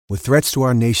With threats to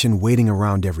our nation waiting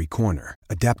around every corner,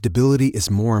 adaptability is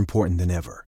more important than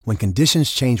ever. When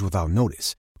conditions change without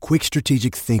notice, quick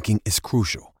strategic thinking is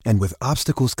crucial. And with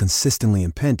obstacles consistently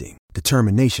impending,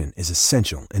 determination is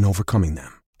essential in overcoming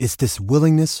them. It's this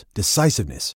willingness,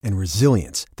 decisiveness, and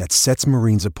resilience that sets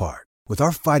Marines apart. With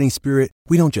our fighting spirit,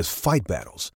 we don't just fight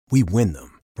battles, we win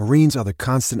them. Marines are the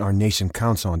constant our nation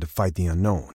counts on to fight the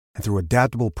unknown. And through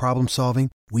adaptable problem solving,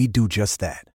 we do just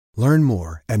that. Learn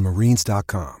more at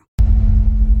marines.com.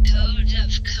 Code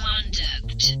of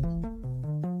conduct.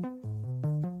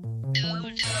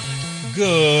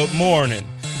 Good morning,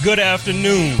 good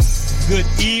afternoon, good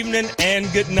evening,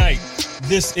 and good night.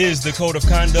 This is the Code of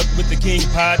Conduct with the King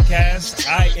podcast.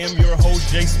 I am your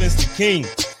host, Jay Smith the King,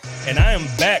 and I am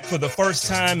back for the first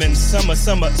time in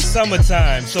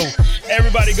summertime. So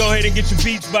everybody go ahead and get your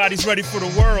beach bodies ready for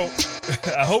the world.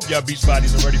 I hope y'all beach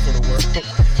bodies are ready for the world,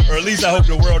 or at least I hope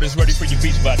the world is ready for your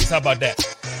beach bodies. How about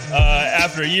that?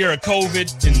 After a year of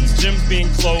COVID and gyms being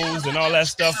closed and all that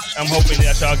stuff, I'm hoping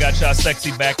that y'all got y'all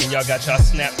sexy back and y'all got y'all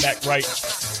snap back right.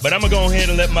 But I'm going to go ahead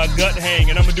and let my gut hang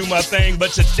and I'm going to do my thing.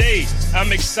 But today,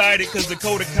 I'm excited because the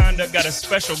Code of Conduct got a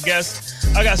special guest.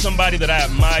 I got somebody that I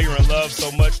admire and love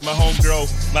so much. My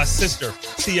homegirl, my sister,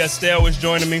 Tia Estelle is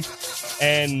joining me.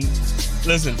 And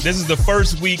listen, this is the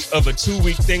first week of a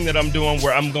 2-week thing that I'm doing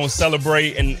where I'm going to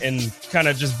celebrate and kind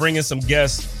of just bring in some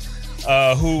guests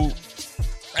who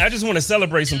I just want to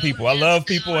celebrate some people. I love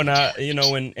people and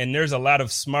and there's a lot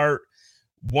of smart,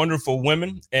 wonderful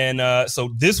women. And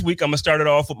so this week, I'm going to start it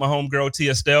off with my homegirl,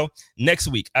 Tia Estelle. Next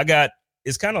week,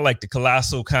 it's kind of like the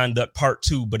Colossal Conduct Part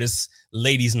 2, but it's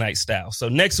ladies' night style. So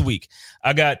next week,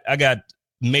 I got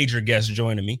major guests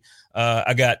joining me.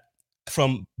 I got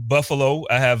from Buffalo,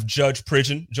 I have Judge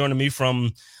Pridgeon joining me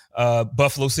from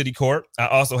Buffalo City Court. I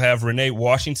also have Renee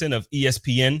Washington of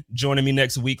ESPN joining me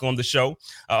next week on the show.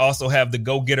 I also have the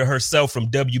go-getter herself from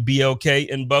WBLK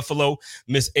in Buffalo,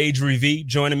 Miss Adri V,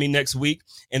 joining me next week.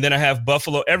 And then I have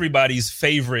Buffalo, everybody's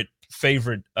favorite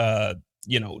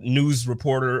news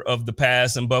reporter of the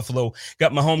past in Buffalo.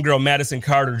 Got my homegirl Madison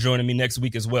Carter joining me next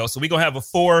week as well. So we're going to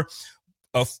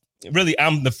have really,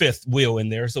 I'm the fifth wheel in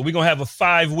there. So we're going to have a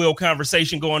 5-wheel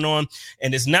conversation going on,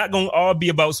 and it's not going to all be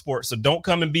about sports. So don't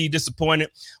come and be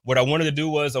disappointed. What I wanted to do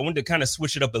was I wanted to kind of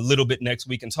switch it up a little bit next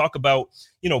week and talk about,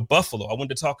 Buffalo. I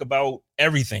wanted to talk about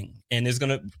everything, and there's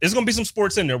going to be some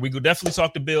sports in there. We could definitely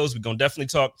talk to Bills. We're going to definitely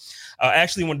talk. I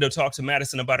actually wanted to talk to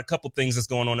Madison about a couple things that's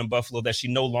going on in Buffalo that she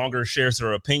no longer shares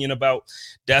her opinion about.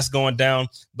 That's going down.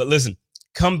 But listen,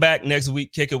 come back next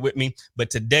week, kick it with me. But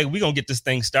today we're going to get this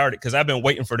thing started because I've been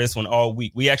waiting for this one all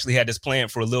week. We actually had this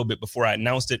planned for a little bit before I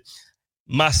announced it.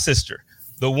 My sister,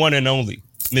 the one and only,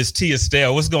 Miss Tia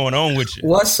Estelle. What's going on with you?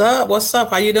 What's up?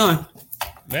 How you doing?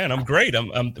 Man, I'm great.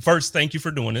 I'm first, thank you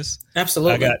for doing this.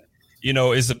 Absolutely.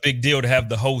 It's a big deal to have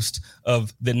the host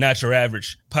of the Not Your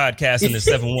Average podcast in the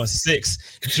 716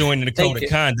 joining the Code of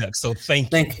Conduct. So thank you.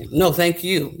 Thank you. No, thank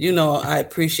you. I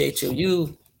appreciate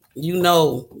you.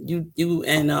 You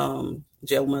and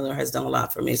Joe Miller has done a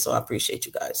lot for me, so I appreciate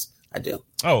you guys. I do.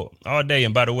 Oh, all day.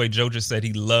 And by the way, Joe just said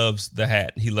he loves the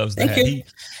hat. He loves the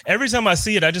hat. Every time I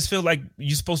see it, I just feel like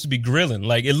you're supposed to be grilling.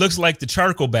 Like it looks like the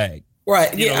charcoal bag.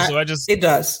 Right. Yeah. It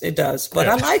does. But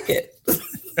yeah. I like it.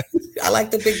 I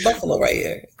like the big buffalo right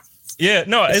here. Yeah,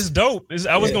 no, it's dope.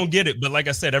 I was going to get it. But like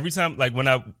I said, every time, like when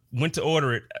I went to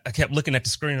order it, I kept looking at the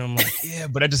screen and I'm like, yeah,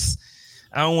 but I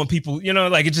don't want people,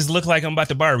 it just looked like I'm about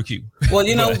to barbecue. Well,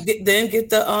 get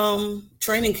the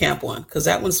training camp one because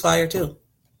that one's fire too.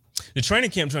 The training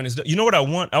camp joint is, you know what I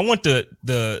want? I want the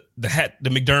hat, the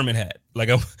McDermott hat. Like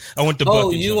I want the bucket.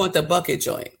 Oh, you want the bucket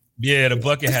joint? Yeah, the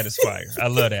bucket hat is fire. I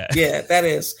love that. Yeah, that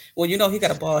is. Well, he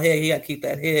got a bald head. He got to keep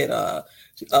that head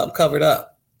covered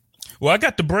up. Well, I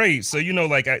got the braids, so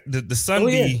the sun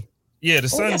the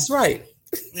sun. That's right.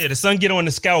 Yeah, the sun get on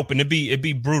the scalp and it'd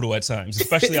be brutal at times,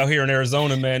 especially out here in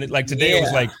Arizona, man. Today it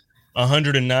was like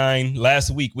 109.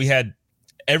 Last week we had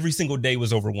every single day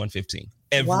was over 115.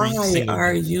 Why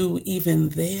are you even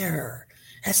there?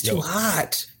 That's too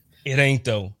hot. It ain't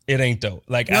though.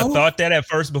 Like no? I thought that at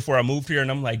first before I moved here,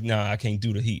 and I'm like, nah, I can't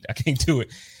do the heat. I can't do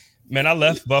it. Man, I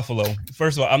left Buffalo.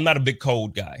 First of all, I'm not a big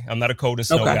cold guy. I'm not a cold and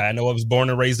snow guy. I know I was born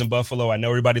and raised in Buffalo. I know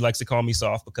everybody likes to call me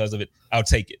soft because of it. I'll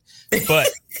take it. But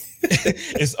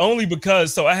it's only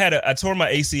because, I tore my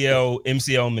ACL,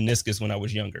 MCL, meniscus when I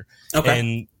was younger. Okay.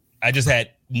 And I just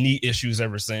had knee issues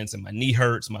ever since, and my knee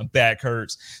hurts, my back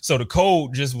hurts. So the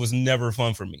cold just was never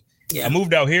fun for me. Yeah. I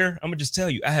moved out here. I'm going to just tell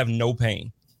you, I have no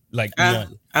pain. Like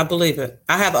none. I believe it.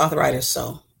 I have arthritis,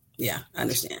 so yeah, I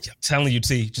understand. I'm telling you,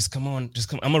 T, just come on.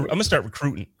 I'm gonna start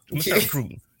recruiting.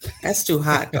 That's too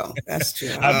hot, though. That's too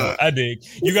hot. I know. I dig.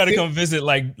 You got to come visit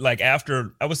like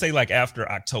after, I would say like after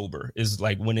October is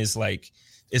like when it's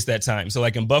that time. So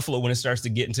like in Buffalo, when it starts to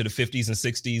get into the 50s and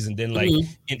 60s and then like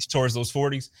inch towards those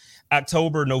 40s,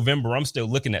 October, November, I'm still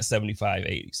looking at 75,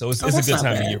 80. So it's a good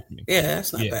time of year for me. Yeah,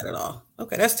 that's not bad at all.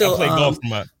 Okay, that's still I play golf for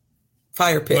my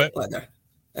fire pit weather.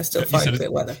 That's still fire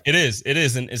pit weather. It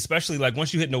is. And especially like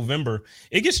once you hit November,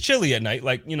 it gets chilly at night.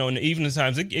 Like, in the evening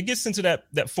times, it gets into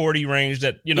that 40 range,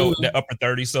 that, that upper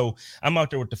 30. So I'm out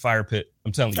there with the fire pit.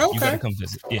 I'm telling you, you got to come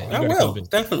visit. Yeah, I will.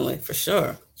 Definitely. For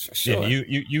sure. Yeah,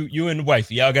 you and the wife,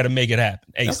 y'all got to make it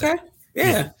happen. ASAP. Okay.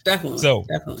 Yeah, definitely. So,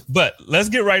 definitely. But let's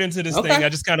get right into this thing. I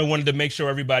just kind of wanted to make sure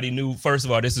everybody knew, first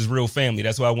of all, this is real family.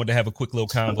 That's why I wanted to have a quick little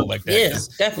convo like that. Yeah,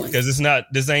 definitely. Because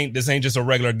this ain't just a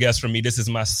regular guest for me. This is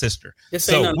my sister.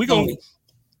 So we're going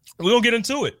to get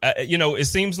into it. It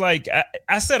seems like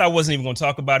I said I wasn't even going to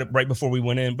talk about it right before we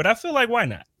went in, but I feel like why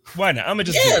not? I'm going to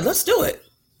just let's do it.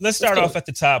 Let's start off at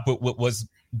the top with what was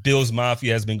Bills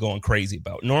Mafia has been going crazy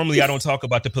about. Normally, I don't talk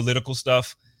about the political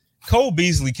stuff. Cole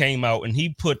Beasley came out and he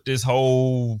put this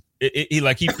whole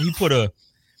he put a,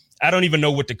 I don't even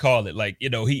know what to call it. Like, he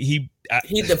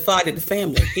divided the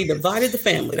family. He divided the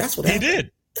family. That's what happened. He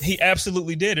did. He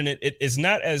absolutely did. And it's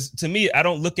not as, to me, I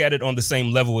don't look at it on the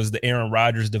same level as the Aaron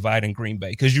Rodgers divide in Green Bay,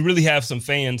 because you really have some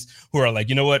fans who are like,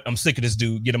 you know what? I'm sick of this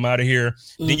dude. Get him out of here.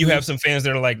 Mm-hmm. Then you have some fans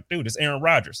that are like, dude, it's Aaron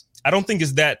Rodgers. I don't think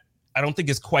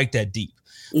it's quite that deep,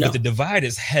 but the divide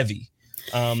is heavy.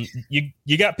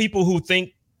 You got people who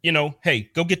think, hey,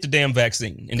 go get the damn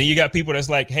vaccine. And then you got people that's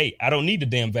like, hey, I don't need the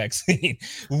damn vaccine.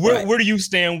 Where do you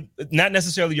stand? Not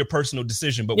necessarily your personal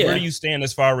decision, but where do you stand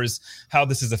as far as how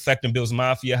this is affecting Bills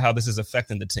Mafia, how this is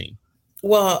affecting the team?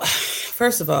 Well,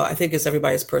 first of all, I think it's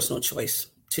everybody's personal choice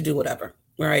to do whatever,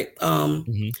 right?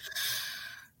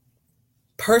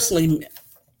 Personally,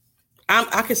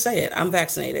 I could say it. I'm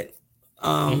vaccinated.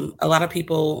 A lot of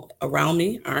people around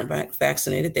me aren't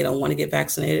vaccinated. They don't want to get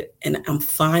vaccinated, and I'm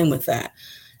fine with that.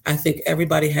 I think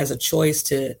everybody has a choice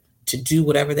to do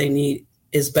whatever they need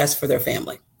is best for their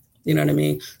family. You know what I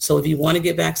mean? So if you want to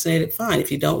get vaccinated, fine.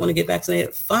 If you don't want to get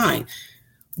vaccinated, fine.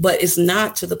 But it's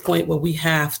not to the point where we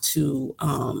have to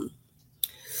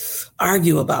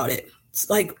argue about it. It's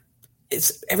like,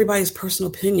 it's everybody's personal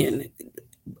opinion.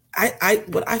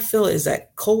 What I feel is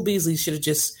that Cole Beasley should have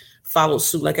just followed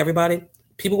suit like everybody.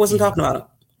 People wasn't talking about it.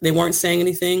 They weren't saying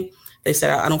anything. They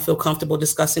said, I don't feel comfortable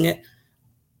discussing it.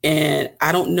 And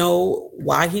I don't know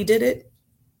why he did it.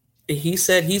 He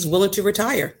said he's willing to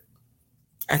retire.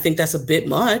 I think that's a bit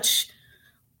much,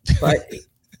 but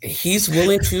he's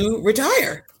willing to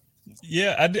retire.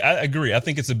 Yeah, I agree. I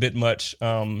think it's a bit much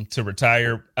to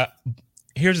retire.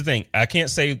 Here's the thing. I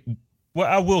can't say, well,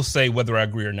 I will say whether I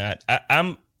agree or not.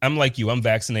 I'm like you. I'm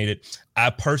vaccinated. I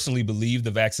personally believe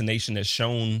the vaccination has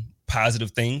shown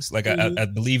positive things. Like I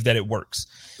believe that it works.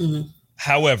 Mm-hmm.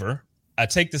 However, I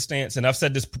take the stance, and I've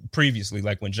said this previously,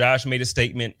 like when Josh made a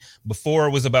statement, before it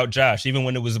was about Josh, even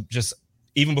when it was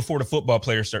even before the football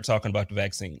players start talking about the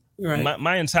vaccine, right.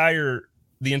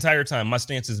 The entire time, my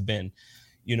stance has been,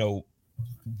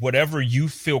 whatever you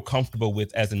feel comfortable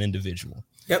with as an individual.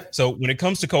 Yep. So when it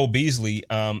comes to Cole Beasley,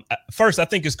 first, I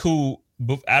think it's cool.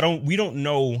 But we don't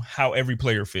know how every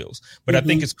player feels, but I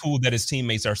think it's cool that his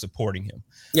teammates are supporting him.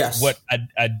 Yes. What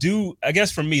I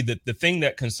guess for me, the thing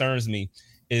that concerns me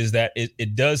is that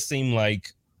it does seem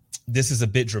like this is a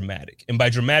bit dramatic. And by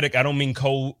dramatic, I don't mean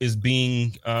Cole is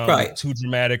being too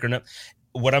dramatic or not.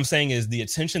 What I'm saying is the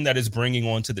attention that is bringing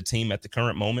on to the team at the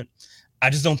current moment, I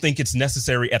just don't think it's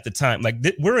necessary at the time. Like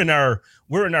we're in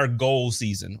our goal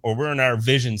season, or we're in our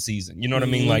vision season. You know what I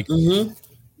mean? Like,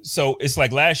 so it's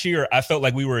like last year, I felt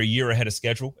like we were a year ahead of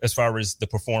schedule as far as the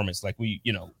performance. Like we,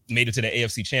 made it to the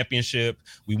AFC Championship.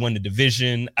 We won the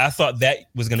division. I thought that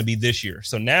was going to be this year.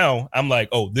 So now I'm like,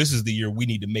 oh, this is the year we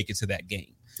need to make it to that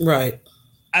game. Right.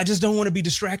 I just don't want to be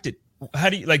distracted. How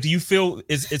do you do you feel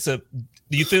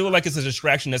do you feel like it's a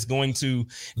distraction that's going to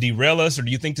derail us, or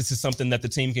do you think this is something that the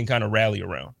team can kind of rally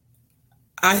around?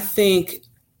 I think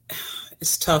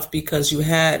it's tough because you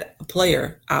had a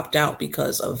player opt out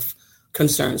because of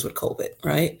concerns with COVID,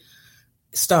 right?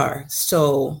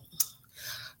 So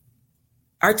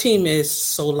our team is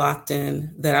so locked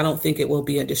in that I don't think it will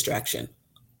be a distraction.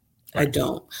 Right. I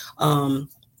don't.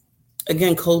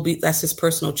 Again, Cole, that's his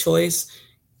personal choice.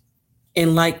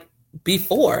 And like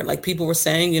before, like people were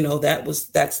saying,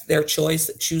 that's their choice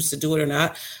to choose to do it or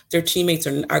not. Their teammates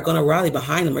are going to rally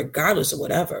behind them regardless of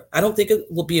whatever. I don't think it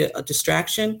will be a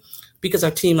distraction because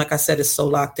our team, like I said, is so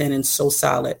locked in and so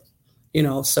solid.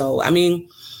 So, I mean,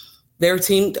 their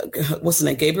team, what's his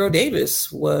name? Gabriel Davis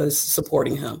was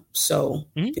supporting him. So,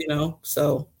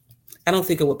 so I don't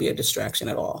think it would be a distraction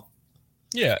at all.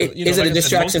 Yeah. Is it a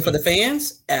distraction for the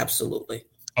fans? Absolutely.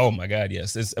 Oh my God,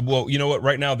 yes. Well, you know what?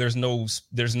 Right now, there's no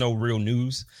real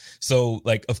news. So,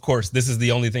 like, of course, this is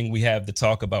the only thing we have to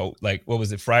talk about. Like, what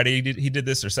was it? Friday he did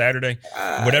this, or Saturday?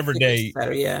 Whatever day.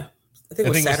 Saturday, yeah. I think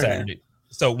it was Saturday.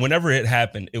 So whenever it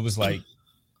happened, it was like,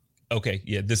 okay,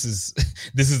 yeah, this is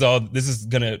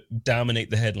gonna dominate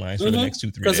the headlines for the next 2-3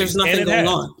 days because there's nothing going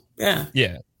on.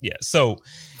 Yeah. So,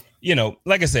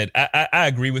 like I said, I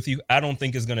agree with you. I don't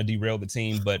think it's going to derail the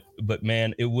team, but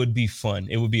man, it would be fun.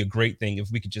 It would be a great thing if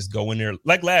we could just go in there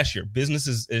like last year, business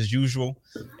as usual,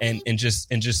 and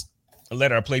just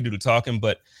let our play do the talking.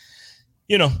 But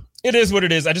it is what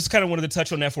it is. I just kind of wanted to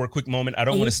touch on that for a quick moment. I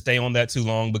don't want to stay on that too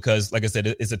long because, like I said,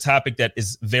 it's a topic that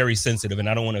is very sensitive, and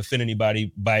I don't want to offend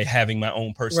anybody by having my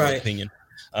own personal opinion.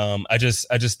 I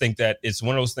just think that it's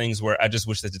one of those things where I just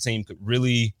wish that the team could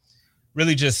really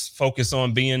just focus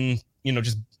on being,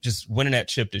 just winning that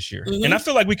chip this year. And I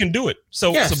feel like we can do it.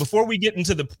 So before we get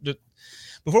into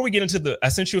the, I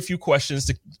sent you a few questions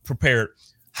to prepare.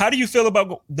 How do you feel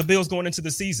about the Bills going into the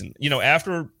season?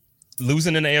 After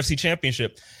losing in the AFC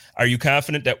Championship, are you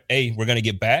confident that A, we're going to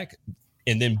get back?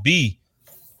 And then B,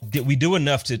 did we do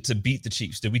enough to beat the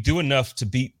Chiefs? Did we do enough to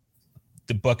beat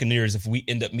the Buccaneers if we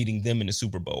end up meeting them in the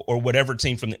Super Bowl or whatever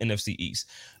team from the NFC East?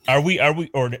 Are we,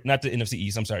 or not the NFC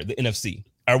East? I'm sorry, the NFC.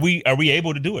 Are we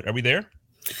able to do it? Are we there?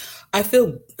 I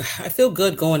feel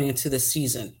good going into the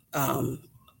season.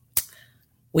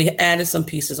 We added some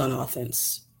pieces on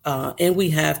offense, and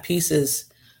we have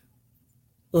pieces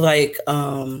like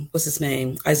what's his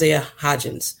name, Isaiah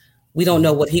Hodgins. We don't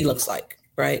know what he looks like,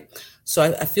 right? So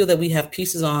I feel that we have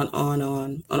pieces on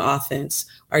offense.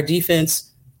 Our defense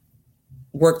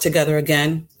work together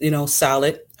again,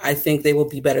 solid. I think they will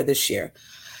be better this year.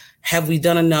 Have we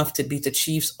done enough to beat the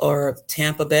Chiefs or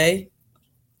Tampa Bay?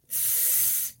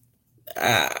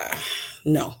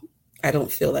 No, I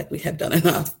don't feel like we have done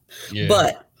enough. Yeah.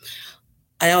 But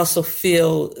I also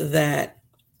feel that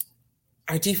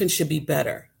our defense should be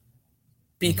better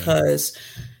because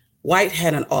White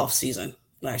had an off season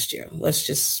last year. Let's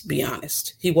just be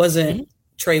honest. He wasn't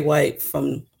Trey White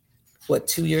from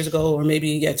 2 years ago, or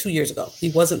maybe 2 years ago.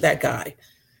 He wasn't that guy.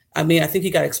 I mean, I think he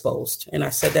got exposed, and I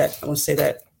said that. I want to say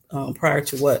that prior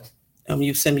to what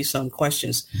you sent me some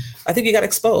questions. I think he got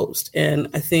exposed, and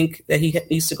I think that he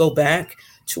needs to go back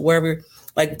to wherever,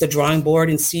 like the drawing board,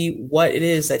 and see what it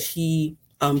is that he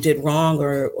did wrong,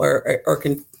 or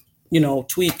can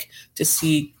tweak to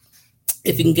see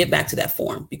if he can get back to that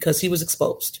form, because he was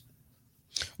exposed.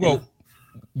 Well.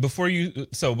 Before you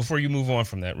move on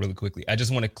from that really quickly, I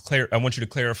just want to I want you to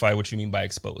clarify what you mean by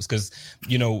exposed, because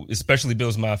especially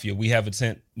Bills Mafia, we have a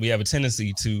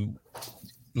tendency to,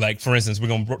 like, for instance, we're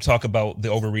going to talk about the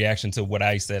overreaction to what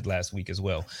I said last week as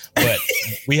well, but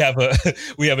we have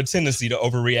a tendency to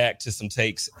overreact to some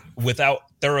takes without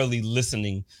thoroughly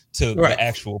listening to the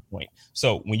actual point.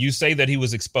 So when you say that he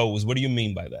was exposed, what do you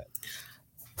mean by that?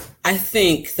 I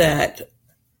think that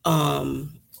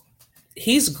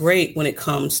he's great when it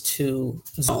comes to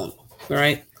zone,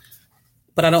 right?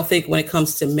 But I don't think when it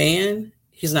comes to man,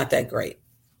 he's not that great.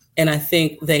 And I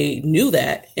think they knew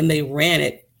that, and they ran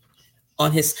it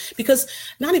on his, because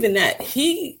not even that,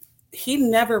 he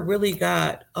never really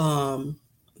got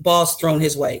balls thrown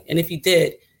his way. And if he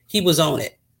did, he was on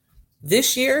it.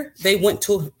 This year, they went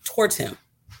towards him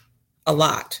a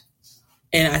lot.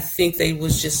 And I think they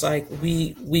was just like,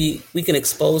 we can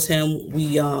expose him.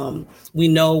 We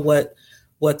know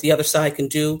what the other side can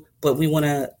do, but we want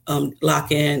to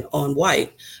lock in on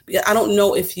White. I don't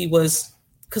know if he was,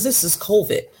 because this is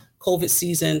COVID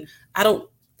season. I don't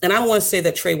want to say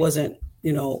that Trey wasn't,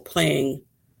 playing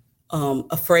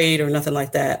afraid or nothing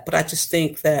like that. But I just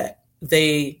think that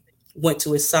they went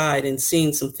to his side and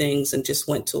seen some things and just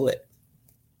went to it.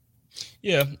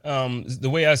 Yeah, the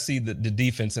way I see the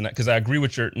defense, and because I agree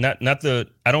with your I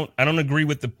don't agree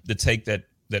with the take that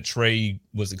Trey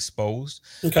was exposed.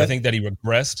 Okay. I think that he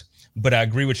regressed, but I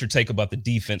agree with your take about the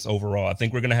defense overall. I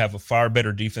think we're going to have a far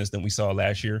better defense than we saw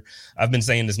last year. I've been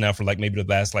saying this now for maybe the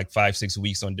last 5-6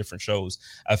 weeks on different shows.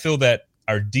 I feel that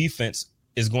our defense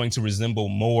is going to resemble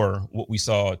more what we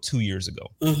saw 2 years ago.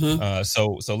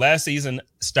 So last season,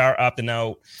 Star opting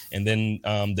out, and then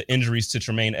the injuries to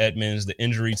Tremaine Edmonds, the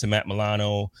injury to Matt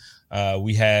Milano.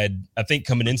 We had, I think,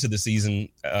 coming into the season,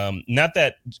 not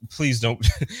that, please don't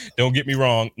get me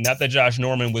wrong, not that Josh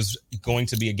Norman was going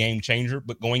to be a game changer,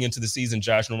 but going into the season,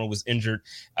 Josh Norman was injured.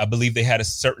 I believe they had a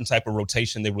certain type of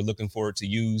rotation they were looking for to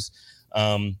use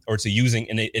or to using,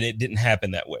 and it didn't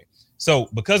happen that way. So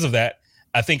because of that,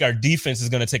 I think our defense is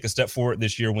going to take a step forward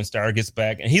this year when Star gets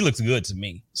back, and he looks good to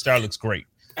me. Star looks great.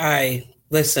 I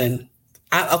Listen,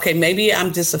 maybe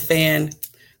I'm just a fan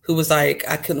who was like,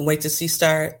 I couldn't wait to see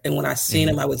Star. And when I seen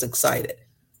him, I was excited.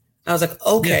 I was like,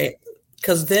 okay,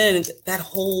 because then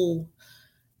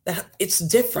it's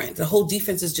different. The whole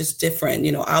defense is just different.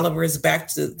 You know, Oliver is back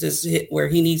to this hit where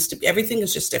he needs to be. Everything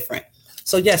is just different.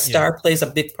 So yes, Star plays a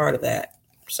big part of that.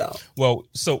 So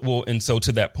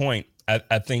to that point,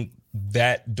 I think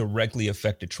that directly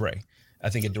affected Trey. I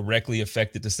think it directly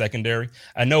affected the secondary.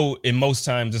 I know in most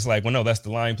times it's like, well, no, that's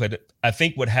the line play. I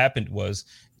think what happened was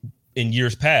in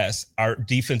years past, our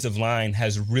defensive line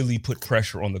has really put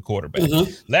pressure on the quarterback.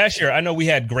 Last year, I know we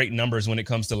had great numbers when it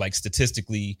comes to like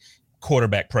statistically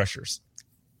quarterback pressures.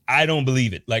 I don't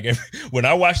believe it. Like when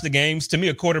I watch the games, to me,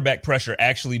 a quarterback pressure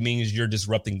actually means you're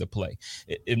disrupting the play.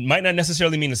 It might not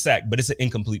necessarily mean a sack, but it's an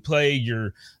incomplete play.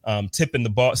 You're tipping the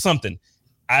ball, something.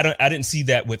 I didn't see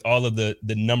that with all of the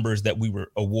numbers that we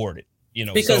were awarded, you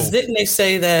know, because didn't they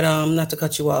say that, not to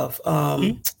cut you off.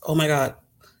 Oh my God,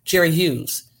 Jerry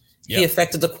Hughes, he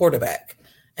affected the quarterback.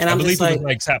 And I believe he was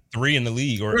like top 3 in the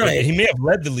league, or he may have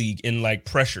led the league in like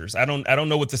pressures. I don't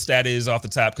know what the stat is off the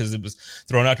top because it was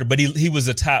thrown out there, but he was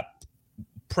a top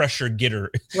pressure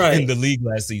getter in the league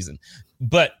last season.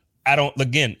 But I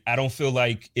don't feel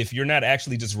like if you're not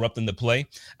actually disrupting the play,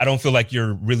 I don't feel like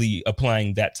you're really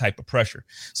applying that type of pressure.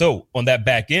 So on that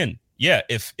back end,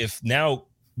 if now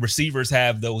receivers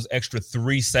have those extra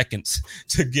 3 seconds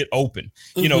to get open,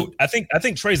 you know, I think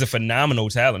Trey's a phenomenal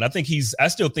talent. I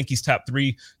still think he's top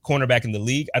 3 cornerback in the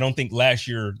league. I don't think last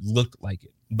year looked like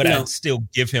it, but I still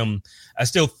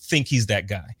think he's that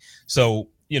guy. So,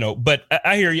 you know, but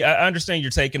I hear you. I understand you're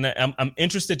taking that. I'm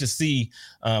interested to see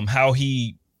how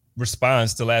he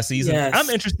responds to last season. I'm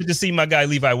interested to see my guy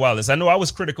Levi Wallace. I know I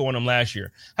was critical on him last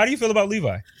year. How do you feel about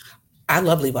Levi? I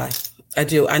love Levi. I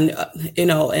do.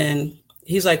 And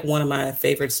he's like one of my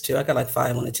favorites too. I got like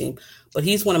 5 on the team, but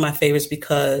he's one of my favorites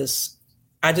because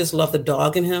I just love the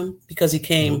dog in him because he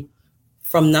came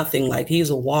from nothing. Like he's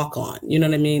a walk-on, you know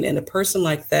what I mean? And a person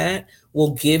like that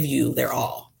will give you their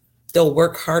all. They'll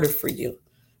work harder for you.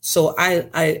 So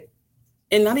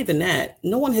and not even that,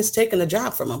 no one has taken the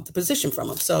job from him, the position from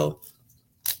him. So,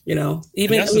 you know, the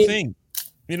thing.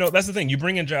 You know, that's the thing. You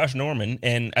bring in Josh Norman,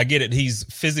 and I get it. He's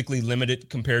physically limited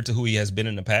compared to who he has been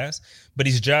in the past, but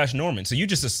he's Josh Norman. So you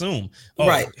just assume,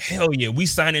 hell yeah, we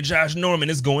signing Josh Norman.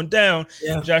 It's going down.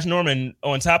 Yeah. Josh Norman,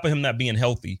 on top of him not being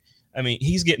healthy, I mean,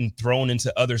 he's getting thrown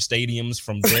into other stadiums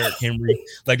from Derrick Henry.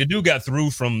 Like the dude got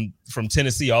through from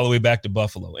Tennessee all the way back to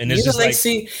Buffalo. And it's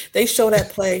they show that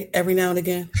play every now and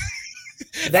again.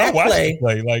 That play,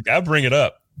 like I bring it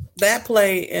up. That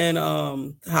play and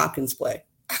Hopkins play.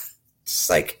 It's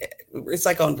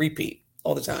like on repeat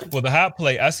all the time. Well, the hot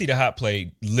play, I see the hot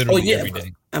play literally every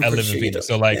day. I live in Phoenix.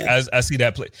 So I see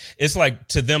that play. It's like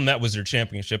to them, that was their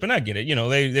championship. And I get it. You know,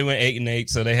 they went 8-8,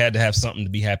 so they had to have something to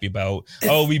be happy about.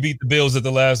 Oh, we beat the Bills at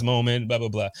the last moment, blah, blah,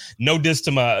 blah. No diss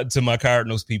to my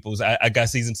Cardinals peoples. I got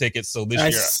season tickets. So this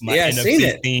year, my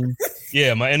NFC team,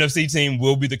 my NFC team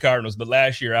will be the Cardinals. But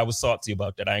last year I was salty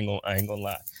about that. I ain't gonna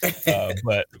lie.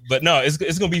 But no,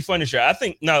 it's gonna be fun this year. I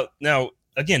think now,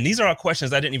 again, these are all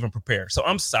questions I didn't even prepare. So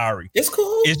I'm sorry. It's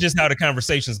cool. It's just how the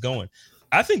conversation's going.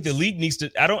 I think the league needs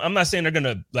to, I'm not saying they're going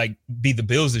to like be the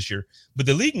Bills this year, but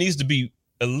the league needs to be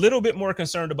a little bit more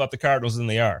concerned about the Cardinals than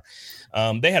they are.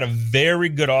 They had a very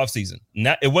good offseason.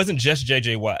 It wasn't just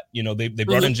JJ Watt. You know, they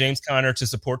brought in James Conner to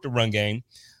support the run game.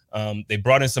 They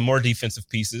brought in some more defensive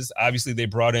pieces. Obviously they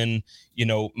brought in, you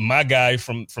know, my guy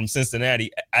from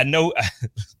Cincinnati. I know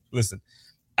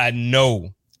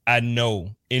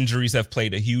injuries have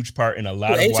played a huge part in a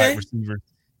lot of wide receivers.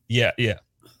 Yeah.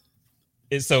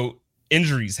 So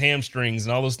injuries, hamstrings,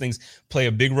 and all those things play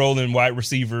a big role in wide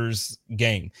receivers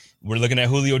game. We're looking at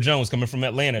Julio Jones coming from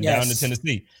Atlanta down to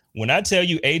Tennessee. When I tell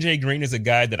you AJ Green is a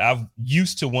guy that I've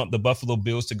used to want the Buffalo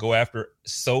Bills to go after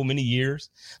so many years,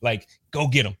 like go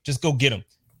get him, just go get him.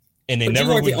 And they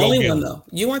never would go get him. Though.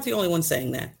 You weren't the only one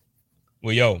saying that.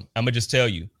 Well, I'm gonna just tell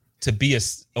you, to be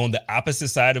on the opposite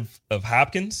side of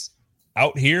Hopkins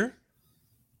out here,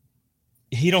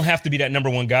 he don't have to be that number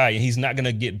one guy, and he's not going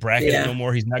to get bracketed no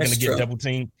more. He's not going to get double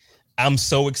teamed. I'm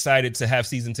so excited to have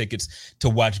season tickets to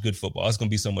watch good football. It's going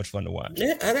to be so much fun to watch.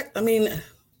 Yeah, I mean,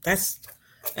 that's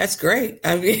great.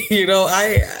 I mean, you know,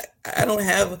 I don't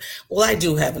have. Well, I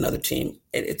do have another team.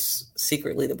 It's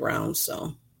secretly the Browns.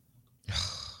 So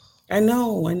I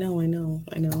know. Bum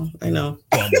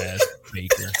ass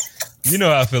Baker. You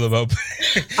know how I feel about.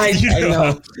 I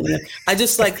know. I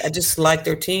just like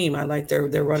their team. I like their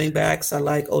running backs. I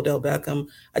like Odell Beckham.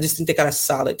 I just think they got a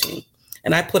solid team.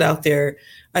 And I put out there,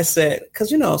 I said,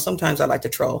 because you know sometimes I like to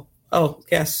troll. Oh,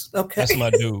 yes. Okay. That's my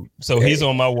dude. So he's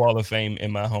on my wall of fame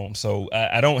in my home. So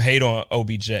I don't hate on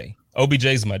OBJ.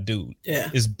 OBJ's my dude. Yeah.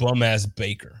 It's bum ass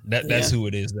Baker. That's who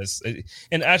it is.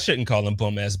 And I shouldn't call him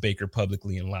bum ass Baker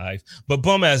publicly and live, but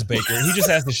bum ass Baker, he just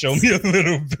has to show me a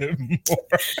little bit more.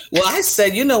 Well, I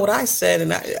said, you know what I said,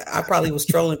 and I probably was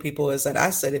trolling people, is that I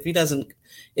said if he doesn't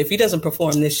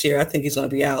perform this year, I think he's going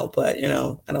to be out. But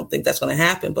I don't think that's going to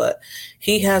happen. But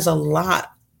he has a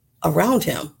lot around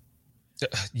him.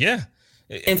 Yeah.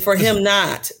 And for him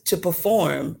not to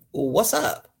perform, what's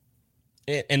up?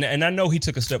 And I know he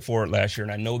took a step forward last year,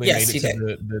 and I know they made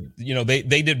it to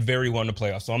they did very well in the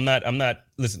playoffs. So I'm not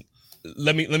listen,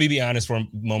 let me be honest for a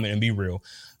moment and be real.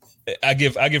 I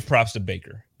give props to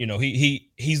Baker.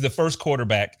 He's the first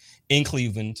quarterback in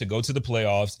Cleveland to go to the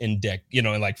playoffs in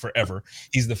like forever.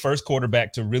 He's the first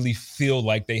quarterback to really feel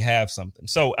like they have something.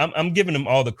 So I'm giving him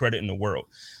all the credit in the world.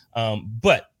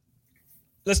 But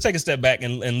let's take a step back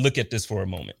and look at this for a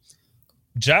moment.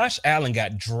 Josh Allen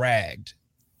got dragged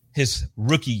his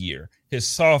rookie year, his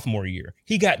sophomore year.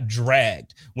 He got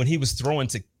dragged when he was throwing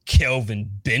to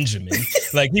Kelvin Benjamin.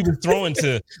 Like he was throwing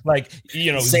to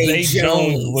Zay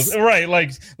Jones was right.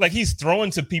 Like he's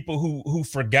throwing to people who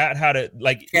forgot how to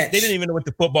catch. They didn't even know what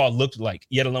the football looked like,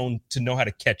 yet alone to know how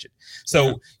to catch it.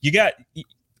 So you got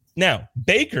now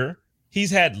Baker,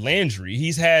 he's had Landry,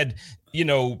 he's had,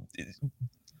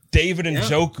 David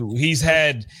Njoku. He's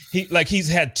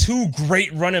had two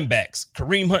great running backs.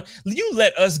 Kareem Hunt. You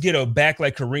let us get a back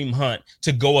like Kareem Hunt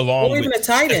to go along with even a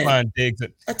tight end. Diggs.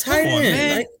 A tight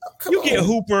end. You get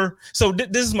Hooper. So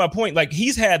this is my point. Like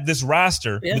he's had this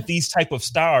roster with these type of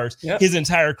stars his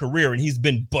entire career, and he's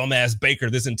been bum ass Baker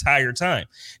this entire time.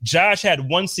 Josh had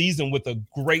one season with a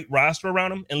great roster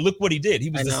around him, and look what he did. He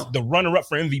was the runner up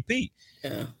for MVP.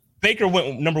 Yeah. Baker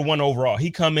went number 1 overall.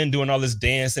 He come in doing all this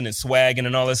dancing and swagging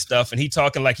and all this stuff, and he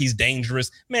talking like he's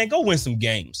dangerous. Man, go win some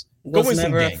games. Go win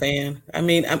some games. A fan. I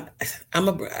mean, I'm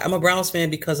a Browns fan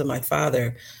because of my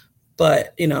father,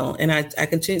 but and I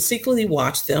continue secretly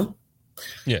watch them.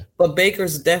 Yeah. But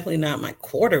Baker's definitely not my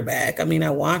quarterback. I mean, I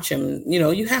watch him.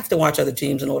 You have to watch other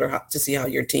teams in order to see how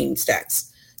your team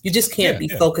stacks. You just can't be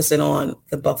focusing on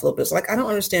the Buffalo Bills. Like I don't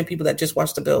understand people that just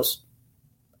watch the Bills.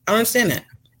 I don't understand that.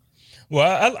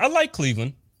 Well, I like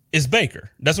Cleveland. It's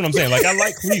Baker. That's what I'm saying. Like, I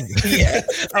like Cleveland. Yeah,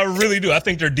 I really do. I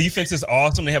think their defense is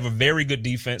awesome. They have a very good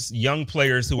defense, young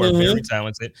players who are very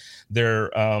talented. They're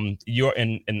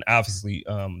and obviously,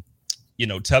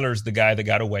 Teller's the guy that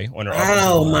got away on their offense.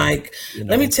 Oh, Mike.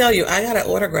 Let me tell you, I got an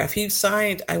autograph. He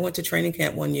signed, I went to training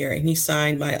camp one year and he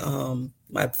signed my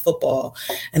my football.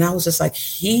 And I was just like,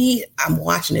 I'm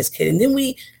watching this kid. And then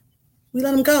we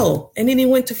let him go. And then he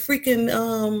went to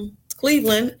freaking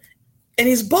Cleveland. And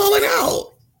he's balling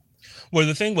out. Well,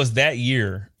 the thing was that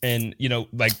year, and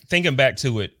thinking back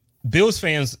to it, Bills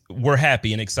fans were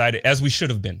happy and excited, as we should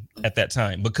have been at that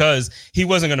time, because he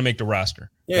wasn't going to make the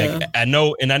roster. Yeah, I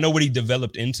know what he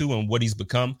developed into and what he's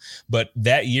become. But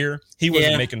that year, he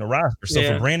wasn't making the roster. So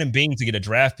for Brandon Beane to get a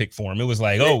draft pick for him, it was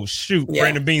like, oh shoot,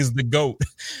 Brandon Beane's the GOAT.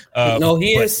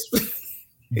 He is.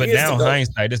 But now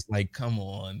hindsight, it's like, come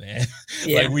on, man.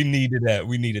 Like we needed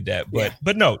that.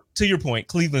 But no, to your point,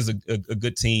 Cleveland's a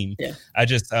good team. Yeah. I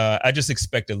just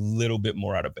expect a little bit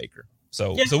more out of Baker.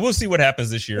 So we'll see what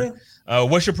happens this year. Yeah.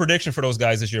 What's your prediction for those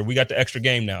guys this year? We got the extra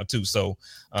game now too. So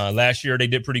last year they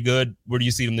did pretty good. Where do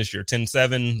you see them this year?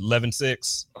 10-7,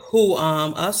 11-6? Who,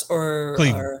 us or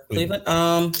Cleveland?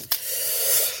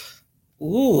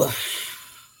 Ooh. Oh,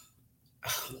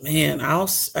 man, I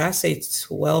say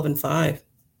 12-5.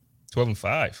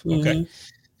 12-5. Okay.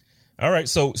 All right.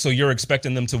 So you're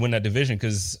expecting them to win that division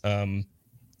because I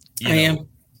am.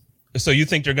 So you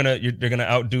think they're gonna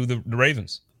outdo the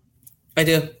Ravens? I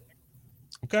do.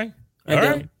 Okay. All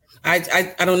right. I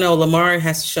don't know. Lamar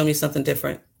has to show me something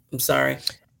different. I'm sorry.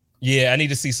 Yeah, I need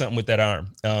to see something with that arm.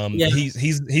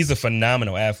 He's a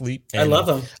phenomenal athlete. I love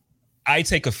him. I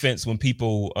take offense when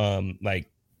people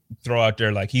throw out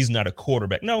there like he's not a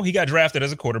quarterback. No, he got drafted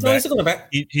as a quarterback. No, he's a quarterback.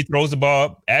 He throws the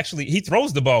ball. Actually, he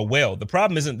throws the ball well. The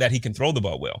problem isn't that he can throw the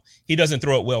ball well. He doesn't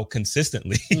throw it well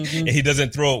consistently, and he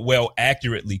doesn't throw it well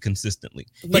accurately consistently.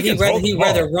 But he'd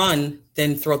rather run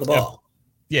than throw the ball.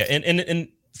 Yeah, and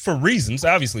for reasons,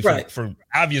 obviously, for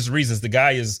obvious reasons, the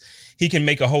guy he can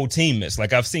make a whole team miss.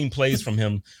 Like I've seen plays from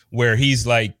him where he's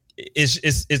like,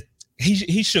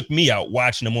 he shook me out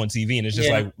watching him on TV, and it's just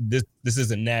like this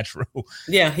isn't natural.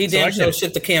 Yeah, he damn sure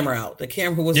shook the camera out. The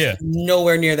camera was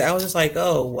nowhere near that. I was just like,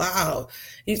 oh wow,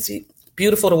 he's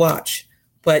beautiful to watch.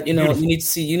 But you need to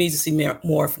see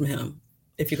more from him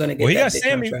if you're going to get that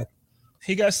big contract.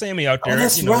 He got Sammy out there. Oh,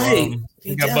 that's right.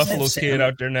 He got Buffalo's kid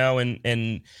out there now,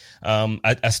 and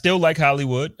I still like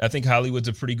Hollywood. I think Hollywood's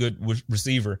a pretty good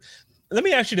receiver. Let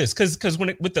me ask you this, because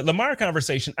with the Lamar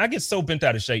conversation, I get so bent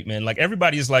out of shape, man. Like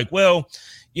everybody is like, well,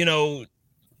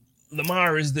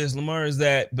 Lamar is this, Lamar is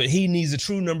that, but he needs a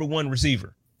true number one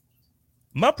receiver.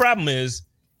 My problem is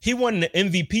he won the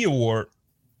MVP award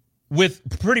with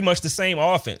pretty much the same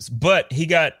offense, but he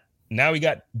got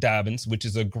Dobbins, which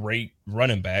is a great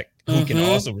running back who can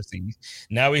also receive.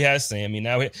 Now he has Sammy.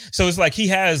 So it's like he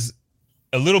has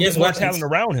a little bit more talent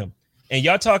around him. And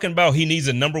y'all talking about he needs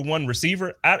a number one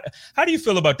receiver. How do you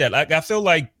feel about that? Like, I feel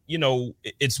like,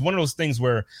 it's one of those things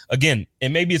where, again,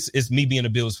 and maybe it's me being a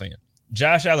Bills fan,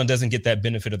 Josh Allen doesn't get that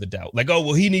benefit of the doubt. Like, oh,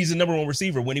 well, he needs a number one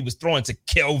receiver. When he was throwing to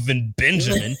Kelvin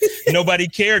Benjamin, nobody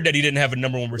cared that he didn't have a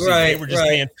number one receiver. They were just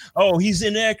saying, oh, he's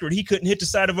inaccurate. He couldn't hit the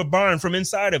side of a barn from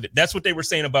inside of it. That's what they were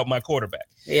saying about my quarterback.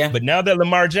 Yeah. But now that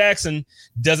Lamar Jackson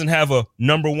doesn't have a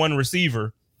number one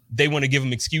receiver, they want to give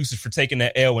him excuses for taking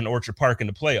that L in Orchard Park in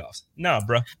the playoffs. Nah,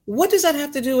 bro. What does that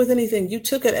have to do with anything? You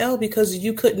took an L because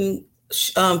you couldn't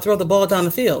throw the ball down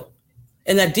the field.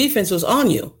 And that defense was on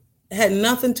you. It had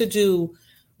nothing to do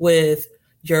with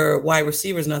your wide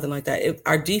receivers, nothing like that.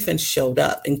 Our defense showed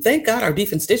up. And thank God our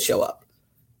defense did show up.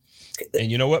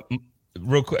 And you know what?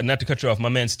 Real quick, not to cut you off, my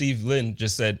man Steve Lynn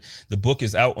just said the book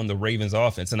is out on the Ravens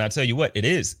offense. And I tell you what, it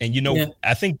is. And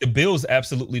I think the Bills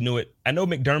absolutely knew it. I know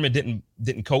McDermott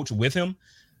didn't coach with him,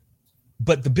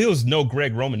 but the Bills know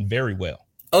Greg Roman very well.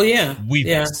 Oh yeah.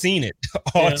 We've seen it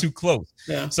all too close.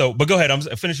 Yeah. So, but go ahead.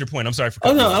 Finish your point. I'm sorry for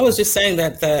cutting you off. I was just saying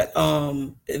that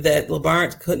Lamar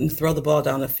couldn't throw the ball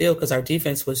down the field because our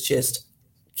defense was just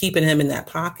keeping him in that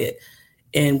pocket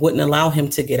and wouldn't allow him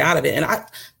to get out of it. And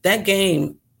that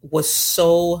game was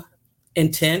so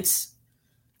intense.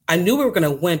 I knew we were going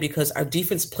to win because our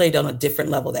defense played on a different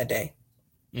level that day,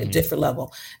 a different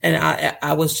level. And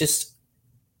I was just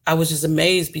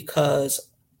amazed because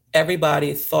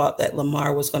everybody thought that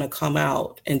Lamar was going to come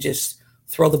out and just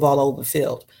throw the ball over the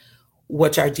field,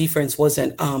 which our defense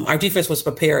wasn't. Our defense was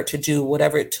prepared to do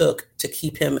whatever it took to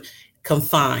keep him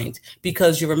confined,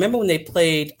 because you remember when they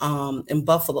played in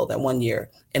Buffalo that one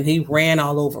year and he ran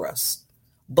all over us,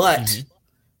 but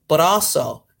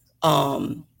also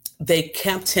they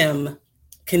kept him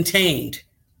contained,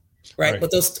 right?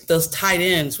 But those tight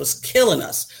ends was killing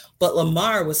us, but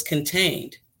Lamar was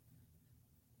contained.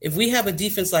 If we have a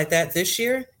defense like that this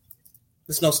year,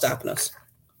 there's no stopping us.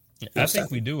 I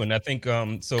think we do. And I think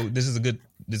so this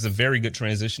is a very good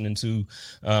transition into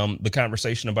the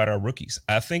conversation about our rookies.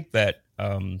 I think that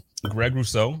Greg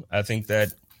Rousseau, I think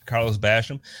that Carlos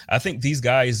Basham, I think these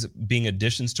guys being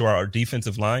additions to our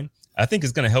defensive line, I think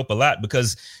is going to help a lot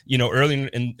because, earlier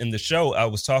in the show, I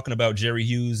was talking about Jerry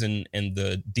Hughes and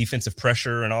the defensive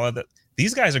pressure and all of that.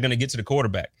 These guys are going to get to the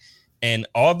quarterback. And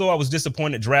although I was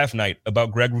disappointed draft night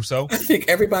about Greg Rousseau, I think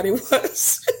everybody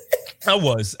was.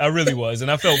 I really was.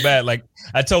 And I felt bad. Like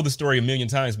I told the story a million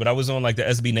times, but I was on like the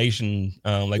SB Nation.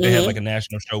 They had like a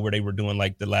national show where they were doing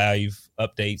like the live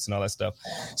updates and all that stuff.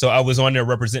 So I was on there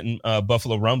representing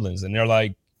Buffalo Rumblings, and they're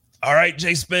like, all right,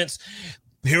 Jay Spence,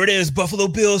 here it is, Buffalo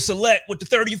Bills select with the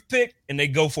 30th pick. And they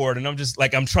go for it. And I'm just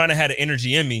like, I'm trying to have the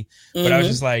energy in me, but I was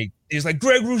just like, it was like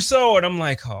Greg Rousseau. And I'm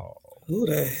like, oh, who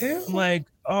the hell? I'm like,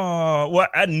 oh, well,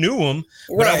 I knew him,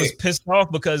 but I was pissed off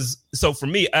because, so for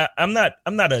me, I'm not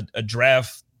a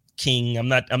draft king. I'm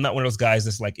not one of those guys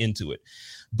that's like into it,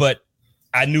 but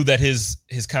I knew that his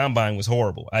combine was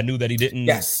horrible. I knew that he didn't,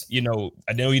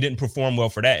 I know he didn't perform well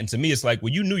for that. And to me, it's like,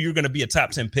 well, you knew you were going to be a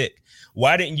top 10 pick.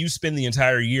 Why didn't you spend the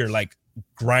entire year like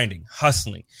grinding,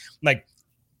 hustling? Like,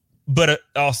 but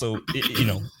also,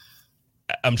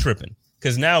 I'm tripping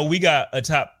because now we got a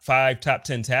top 5, top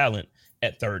 10 talent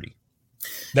at 30.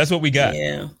 That's what we got.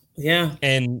 Yeah.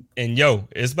 And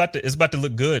it's about to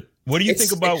look good. What do you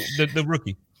think about the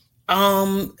rookie?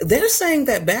 They're saying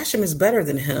that Basham is better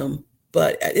than him,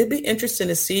 but it'd be interesting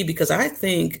to see because I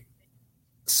think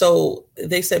so.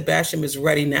 They said Basham is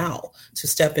ready now to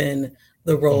step in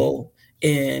the role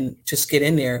and just get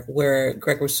in there, where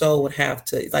Greg Rousseau would have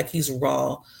to, like, he's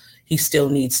raw. He still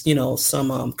needs,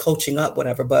 some coaching up,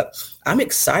 whatever. But I'm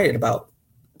excited about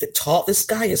this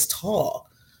guy is tall,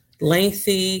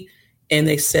 lengthy, and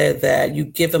they said that you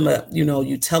give him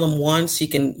you tell him once, he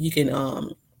can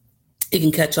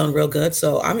catch on real good.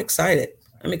 So I'm excited.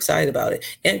 I'm excited about it.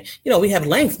 And we have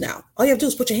length now. All you have to do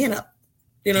is put your hand up.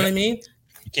 You know what I mean?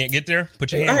 You can't get there,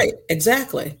 put your hand right. up.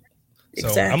 Exactly.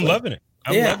 So I'm loving it.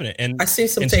 I'm loving it. And I see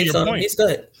some takes on him. He's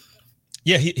good.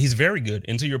 Yeah, he's very good.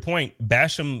 And to your point,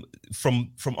 Basham, from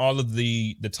all of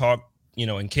the talk,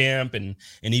 in camp and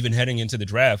even heading into the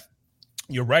draft,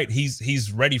 You're right.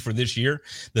 He's ready for this year.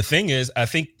 The thing is, I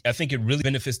think it really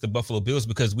benefits the Buffalo Bills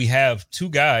because we have two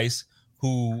guys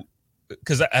who,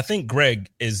 because I think Greg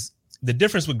is the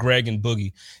difference with Greg and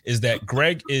Boogie is that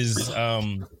Greg is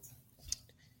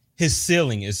his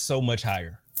ceiling is so much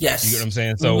higher. Yes. You get what I'm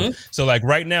saying? So so like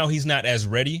right now he's not as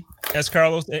ready as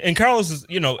Carlos, and Carlos is,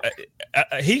 you know,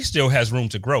 he still has room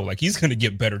to grow. Like he's going to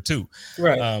get better too.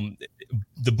 Right.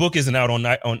 The book isn't out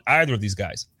on either of these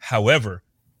guys. However,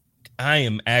 I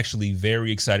am actually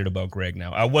very excited about Greg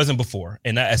now. I wasn't before,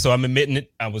 and so I'm admitting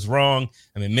it. I was wrong.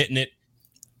 I'm admitting it.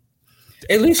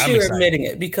 At least you're admitting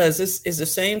it, because this is the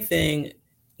same thing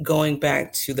going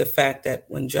back to the fact that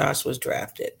when Josh was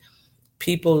drafted,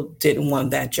 people didn't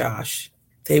want that Josh.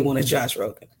 They wanted Josh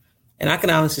Rogan. And I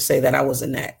can honestly say that I was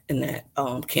in that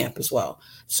camp as well.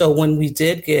 So when we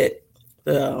did get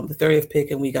the 30th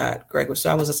pick and we got Greg Rousseau,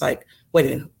 I was just like, wait a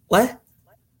minute, what?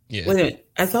 Yeah. Wait a minute.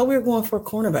 I thought we were going for a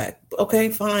cornerback. Okay,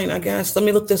 fine, I guess. Let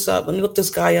me look this up. Let me look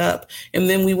this guy up. And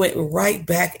then we went right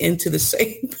back into the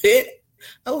same pit.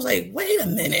 I was like, wait a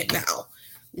minute now.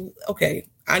 Okay,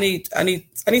 I need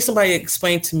somebody to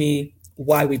explain to me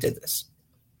why we did this.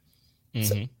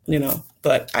 So, you know,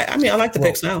 but I mean, I like the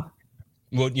picks now.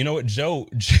 Well, you know what,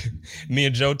 me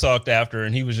and Joe talked after,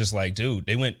 and he was just like, dude,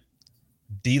 they went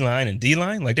D-line and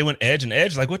D-line, like they went edge and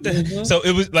edge, like what the so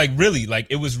it was like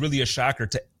it was really a shocker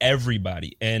to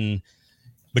everybody.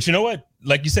 But you know what,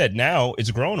 like you said, now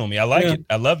it's grown on me. I like it.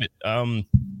 I love it.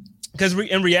 Because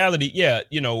in reality,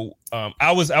 you know,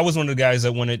 I was one of the guys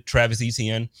that wanted Travis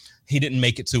Etienne. He didn't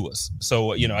make it to us,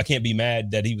 so you know, I can't be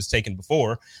mad that he was taken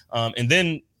before. And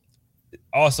then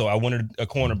also I wanted a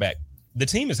cornerback. The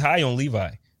team is high on Levi.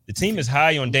 The team is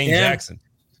high on Dane Jackson.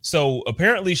 So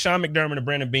apparently Sean McDermott and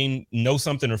Brandon Beane know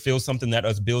something or feel something that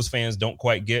us Bills fans don't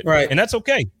quite get. Right. And that's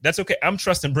okay. That's okay. I'm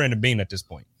trusting Brandon Beane at this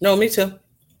point. No, me too.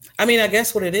 I mean, I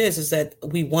guess what it is that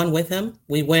we won with him.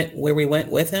 We went where we went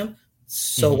with him.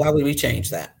 So why would we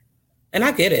change that? And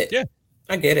I get it. Yeah.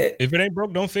 I get it. If it ain't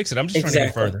broke, don't fix it. I'm just trying to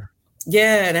get further.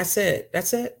 Yeah, that's it.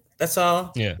 That's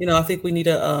all. Yeah. You know, I think we need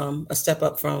a step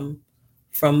up from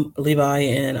Levi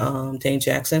and Dane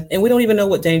Jackson. And we don't even know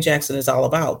what Dane Jackson is all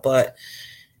about, but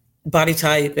body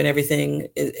type and everything,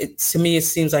 it to me, it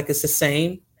seems like it's the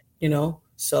same, you know?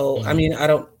 So, I mean, I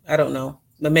don't know,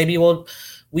 but maybe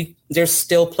there's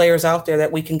still players out there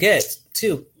that we can get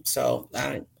too. So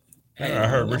I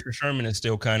heard Richard Sherman is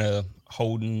still kind of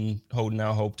holding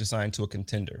out hope to sign to a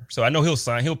contender. So I know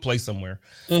he'll play somewhere,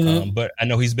 but I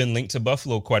know he's been linked to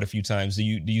Buffalo quite a few times. Do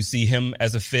you see him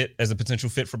as a potential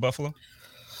fit for Buffalo?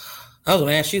 I was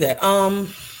going to ask you that. I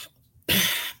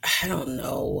don't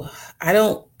know.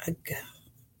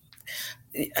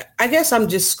 I guess I'm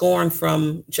just scoring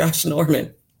from Josh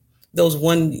Norman, those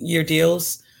 1-year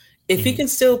deals. If he can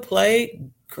still play,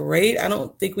 great. I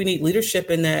don't think we need leadership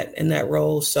in that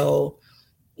role. So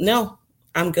no,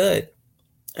 I'm good.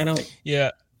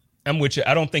 Yeah, I'm with you.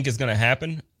 I don't think it's going to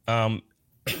happen.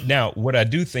 Now, what I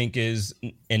do think is,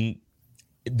 and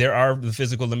there are the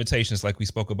physical limitations like we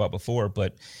spoke about before,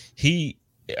 but I'm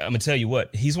going to tell you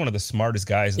what, he's one of the smartest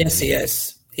guys. Yes, he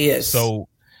is. He is. So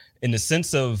in the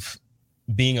sense of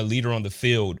being a leader on the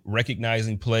field,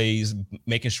 recognizing plays,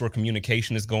 making sure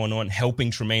communication is going on, helping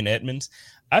Tremaine Edmonds,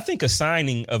 I think a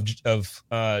signing of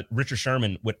Richard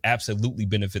Sherman would absolutely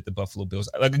benefit the Buffalo Bills.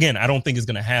 Like, again, I don't think it's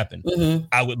going to happen.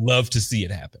 I would love to see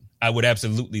it happen. I would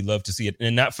absolutely love to see it.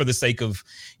 And not for the sake of,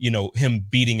 you know, him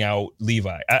beating out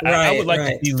Levi. I would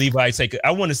like to see Levi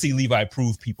I want to see Levi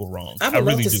prove people wrong. I would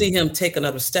love to see him take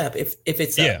another step. If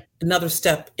it's another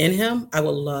step in him, I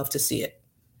would love to see it.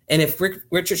 And if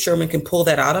Richard Sherman can pull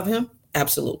that out of him,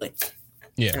 absolutely.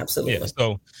 Yeah, absolutely.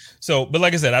 Yeah. So, but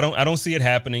like I said, I don't see it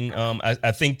happening.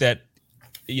 I think that,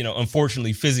 you know,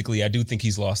 unfortunately, physically, I do think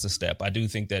he's lost a step. I do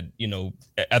think that, you know,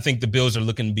 I think the Bills are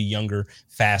looking to be younger,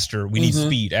 faster. We need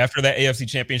speed. After that AFC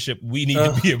Championship, we need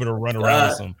to be able to run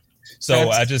around some. So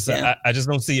I just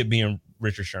don't see it being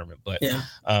Richard Sherman. But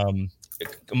a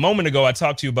moment ago, I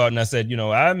talked to you about, and I said, you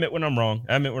know, I admit when I'm wrong.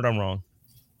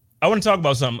 I want to talk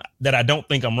about something that I don't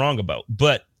think I'm wrong about,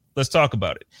 but let's talk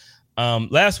about it.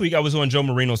 Last week I was on Joe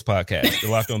Marino's podcast, the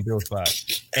Locked On Bills pod,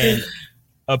 and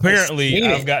apparently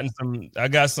I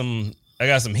got some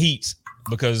heat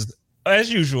because,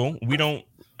 as usual, we don't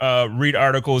read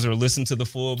articles or listen to the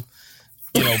full,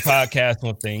 you know, podcast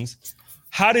on things.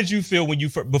 How did you feel when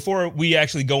before we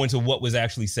actually go into what was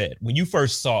actually said, when you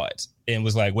first saw it and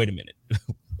was like, wait a minute,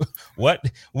 what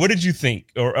did you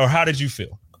think, or how did you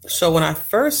feel? So when I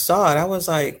first saw it, I was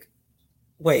like,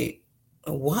 wait,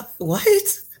 what?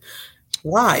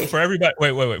 Why? For everybody,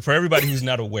 wait. For everybody who's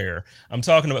not aware, I'm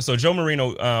talking about. So Joe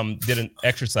Marino did an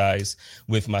exercise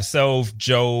with myself,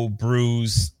 Joe,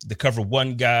 Bruce, the Cover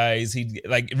One guys. He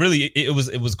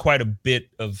it was quite a bit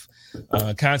of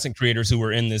content creators who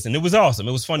were in this, and it was awesome.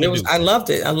 It was fun to do. I loved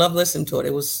it. I loved listening to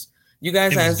it. You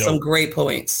guys had some great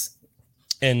points.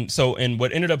 And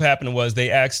what ended up happening was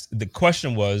the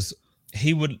question was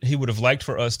he would have liked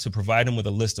for us to provide him with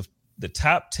a list of the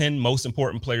top 10 most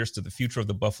important players to the future of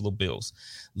the Buffalo Bills,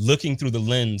 looking through the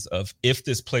lens of if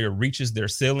this player reaches their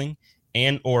ceiling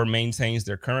and or maintains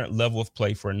their current level of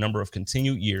play for a number of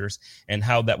continued years and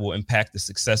how that will impact the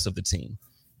success of the team.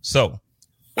 So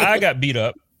I got beat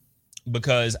up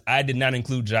because I did not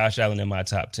include Josh Allen in my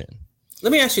top 10.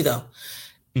 Let me ask you though,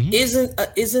 isn't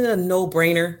it a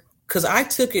no-brainer? Because I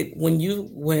took it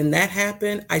when that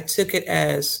happened, I took it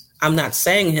as, I'm not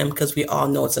saying him because we all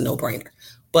know it's a no-brainer.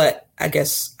 But I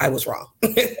guess I was wrong.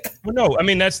 Well, no, I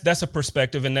mean, that's a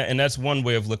perspective, and that's one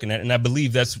way of looking at it. And I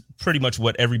believe that's pretty much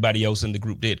what everybody else in the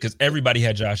group did, because everybody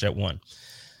had Josh at 1.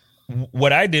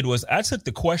 What I did was I took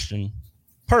the question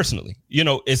personally.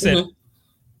 It said,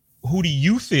 who do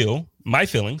you feel, my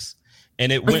feelings?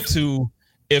 And it went to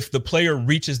if the player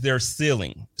reaches their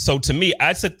ceiling. So to me,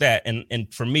 I took that.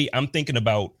 And for me, I'm thinking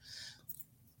about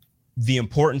the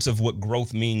importance of what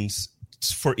growth means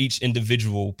for each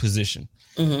individual position.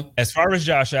 As far as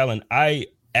Josh Allen, I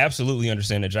absolutely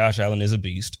understand that Josh Allen is a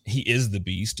beast. He is the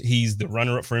beast. He's the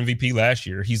runner-up for MVP last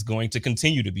year. He's going to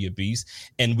continue to be a beast,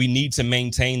 and we need to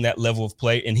maintain that level of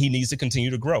play, and he needs to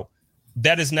continue to grow.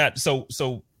 That is not so.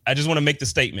 I just want to make the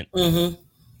statement.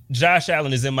 Josh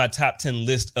Allen is in my top 10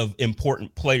 list of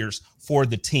important players for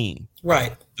the team.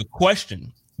 Right. The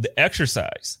question, the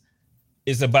exercise,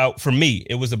 is about, for me,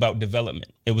 it was about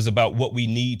development. It was about what we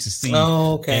need to see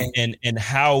and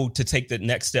how to take the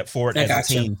next step forward as a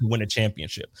team to win a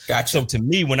championship. So to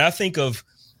me, when I think of,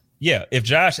 if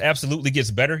Josh absolutely gets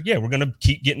better, we're going to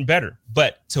keep getting better.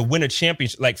 But to win a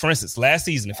championship, like for instance, last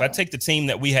season, if I take the team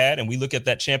that we had and we look at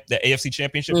that AFC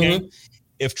championship game,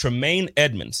 if Tremaine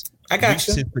Edmonds reached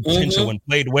his potential and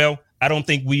played well, I don't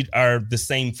think we are the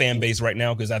same fan base right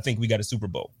now, because I think we got a Super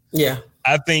Bowl. Yeah.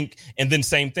 I think, and then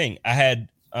same thing. I had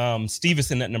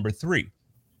Stevenson at number 3,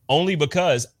 only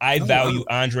because I value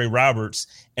Andre Roberts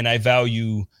and I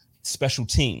value special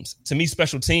teams. To me,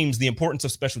 special teams, the importance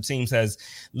of special teams has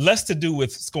less to do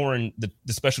with scoring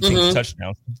the special teams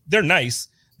touchdowns. They're nice.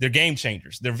 They're game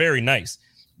changers. They're very nice.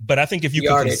 But I think if you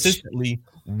can consistently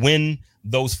win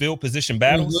those field position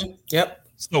battles,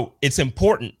 so it's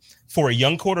important for a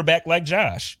young quarterback like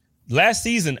Josh. Last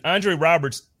season, Andre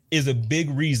Roberts is a big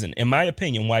reason, in my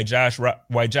opinion, why Josh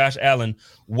Allen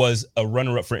was a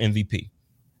runner-up for MVP.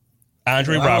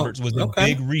 Andre Roberts was a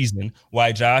big reason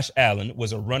why Josh Allen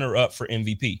was a runner-up for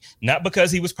MVP. Not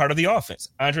because he was part of the offense.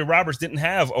 Andre Roberts didn't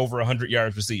have over 100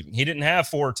 yards receiving. He didn't have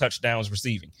 4 touchdowns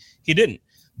receiving. He didn't.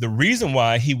 The reason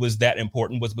why he was that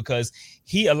important was because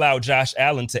he allowed Josh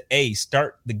Allen to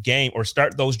start the game or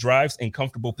start those drives in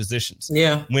comfortable positions.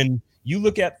 Yeah. When you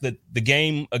look at the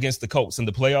game against the Colts in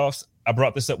the playoffs, I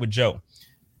brought this up with Joe.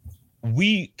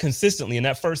 We consistently in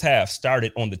that first half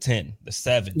started on the 10, the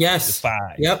 7, the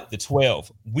 5, the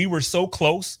 12. We were so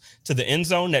close to the end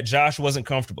zone that Josh wasn't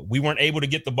comfortable. We weren't able to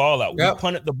get the ball out. We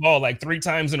punted the ball like 3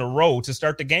 times in a row to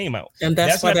start the game out. And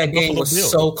that's why that game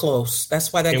was so close.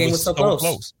 That's why that game was so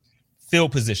close.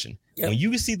 Field position. When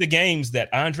you see the games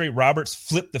that Andre Roberts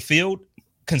flipped the field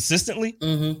consistently,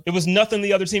 it was nothing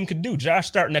the other team could do. Josh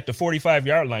starting at the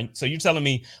 45-yard line. So you're telling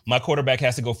me my quarterback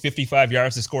has to go 55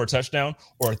 yards to score a touchdown,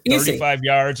 or 35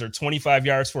 yards or 25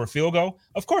 yards for a field goal?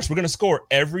 Of course, we're going to score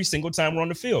every single time we're on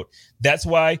the field. That's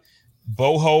why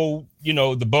Boho, the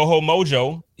Boho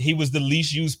Mojo, he was the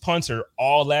least used punter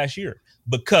all last year,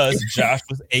 because Josh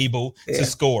was able to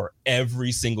score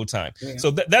every single time.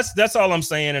 So that's all I'm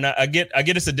saying. And I get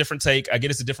it's a different take. I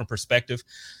get it's a different perspective.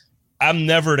 I'm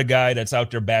never the guy that's out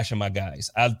there bashing my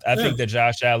guys. I think that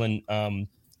Josh Allen,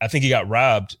 I think he got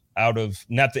robbed out of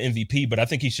not the MVP, but I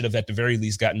think he should have at the very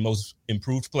least gotten most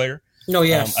improved player. No,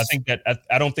 yes.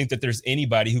 I don't think that there's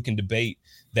anybody who can debate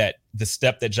that the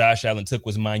step that Josh Allen took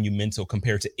was monumental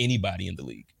compared to anybody in the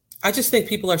league. I just think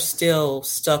people are still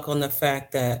stuck on the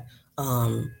fact that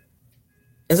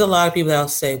there's a lot of people that'll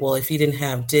say, well, if he didn't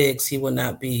have Diggs, he would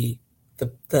not be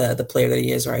the player that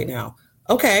he is right now.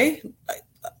 Okay.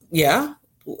 Yeah.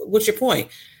 What's your point?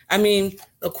 I mean,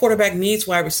 a quarterback needs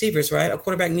wide receivers, right? A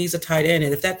quarterback needs a tight end.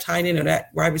 And if that tight end or that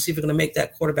wide receiver going to make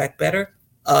that quarterback better,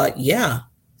 yeah.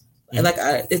 And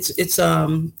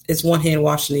it's one hand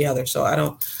washing the other. So I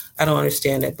don't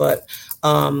understand it, but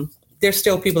there's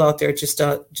still people out there just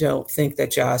don't think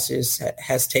that Josh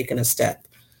has taken a step.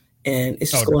 and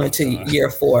it's just going into year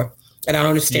 4. And I don't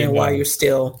understand why you're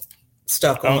still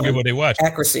stuck on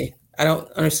accuracy. I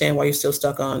don't understand why you're still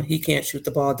stuck on he can't shoot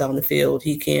the ball down the field.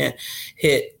 He can't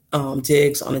hit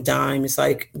digs on a dime. It's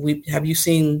like, have you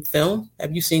seen film?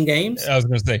 Have you seen games? I was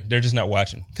going to say they're just not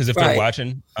watching, because if they're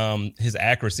watching, his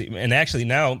accuracy, and actually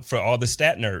now for all the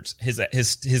stat nerds,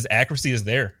 his accuracy is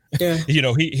there. Yeah.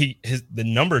 The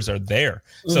numbers are there.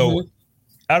 So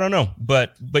I don't know,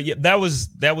 but yeah, that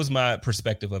was my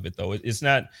perspective of it, though. It's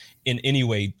not in any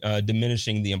way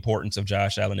diminishing the importance of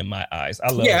Josh Allen in my eyes. I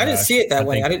didn't see it that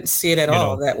way. I didn't see it at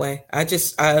all that way. I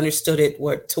understood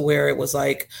it to where it was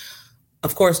like,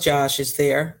 of course, Josh is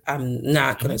there. I'm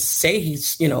not going to say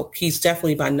he's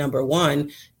definitely my number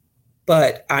one,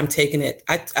 but I'm taking it.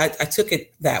 I took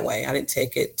it that way. I didn't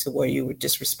take it to where you were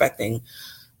disrespecting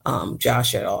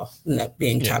Josh at all, not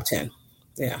being top 10.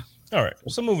 Yeah. All right.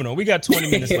 So moving on, we got 20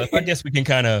 minutes left. I guess we can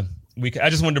I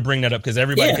just wanted to bring that up because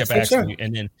everybody kept asking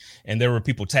me, and there were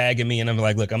people tagging me, and I'm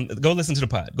like, look, go listen to the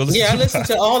pod. Go listen. I listened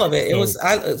to all of it. It was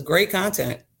great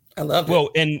content. I loved it. Well,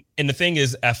 and the thing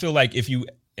is, I feel like if you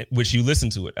listen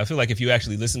to it, I feel like if you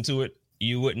actually listen to it,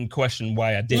 you wouldn't question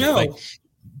why I did it. Like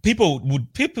people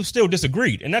still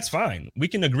disagreed, and that's fine. We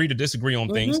can agree to disagree on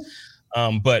things,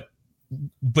 but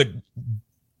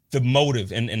the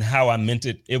motive and how I meant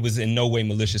it was in no way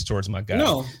malicious towards my guy.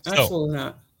 No, absolutely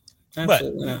not.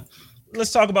 Absolutely not.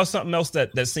 Let's talk about something else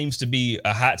that seems to be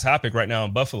a hot topic right now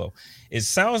in Buffalo. It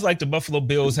sounds like the Buffalo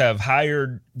Bills have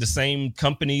hired the same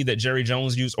company that Jerry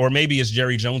Jones used, or maybe it's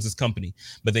Jerry Jones's company,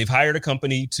 but they've hired a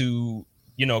company to,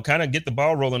 kind of get the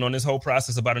ball rolling on this whole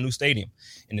process about a new stadium.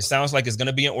 And it sounds like it's going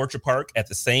to be in Orchard Park at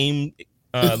the same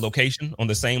location on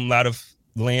the same lot of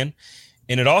land.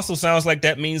 And it also sounds like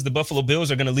that means the Buffalo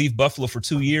Bills are going to leave Buffalo for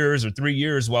 2 years or 3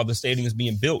 years while the stadium is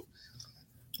being built.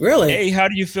 Really? Hey, how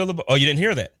do you feel about? Oh, you didn't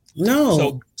hear that?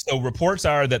 No. So reports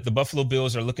are that the Buffalo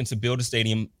Bills are looking to build a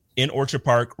stadium in Orchard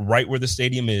Park, right where the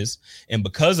stadium is. And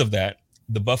because of that,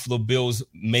 the Buffalo Bills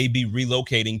may be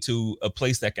relocating to a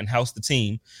place that can house the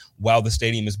team while the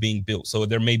stadium is being built. So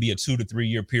there may be a 2 to 3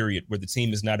 year period where the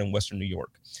team is not in Western New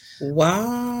York.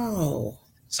 Wow.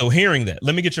 So hearing that,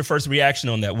 let me get your first reaction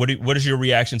on that. What is your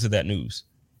reaction to that news?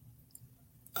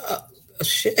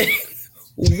 Shit.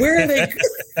 Where are they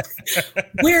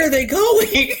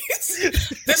going?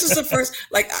 This is the first,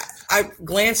 I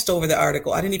glanced over the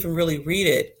article. I didn't even really read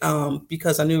it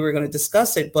because I knew we were going to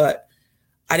discuss it, but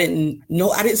I didn't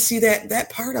see that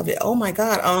part of it. Oh my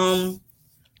God.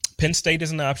 Penn State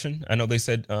is an option. I know they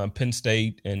said Penn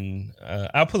State, and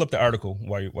I'll pull up the article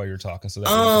while you're talking. So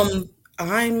that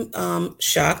I'm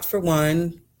shocked for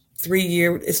one. 3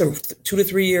 year, it's a 2 to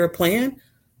 3 year plan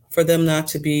for them not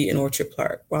to be in Orchard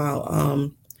Park. Wow.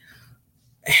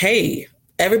 Hey,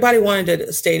 everybody wanted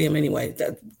a stadium anyway.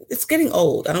 It's getting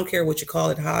old. I don't care what you call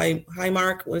it.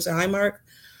 Highmark. What is it? Highmark?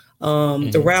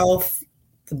 The Ralph,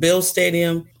 the Bill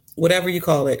Stadium, whatever you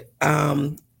call it.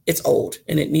 It's old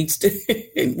and it needs to,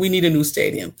 we need a new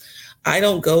stadium. I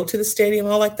don't go to the stadium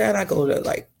all like that. I go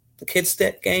to the kids'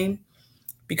 game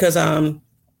because fans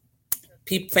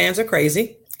are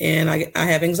crazy and I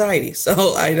have anxiety.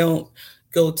 So I don't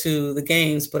go to the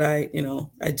games, but I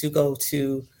do go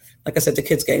to, like I said, the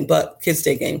kids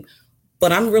day game.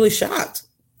 But I'm really shocked.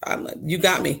 You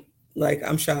got me.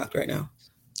 I'm shocked right now.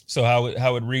 So how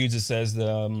it reads, it says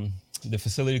the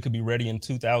facility could be ready in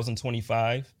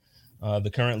 2025.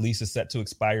 The current lease is set to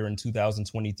expire in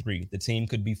 2023. The team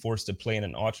could be forced to play in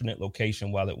an alternate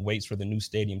location while it waits for the new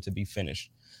stadium to be finished.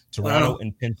 Toronto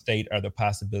and Penn State are the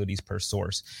possibilities per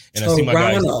source. And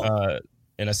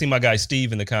I see my guy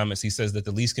Steve in the comments. He says that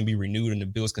the lease can be renewed and the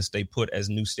Bills can stay put as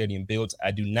new stadium builds. I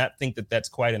do not think that that's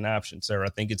quite an option, sir. I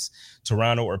think it's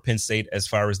Toronto or Penn State as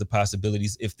far as the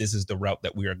possibilities if this is the route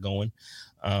that we are going.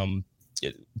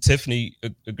 Tiffany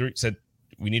agreed, said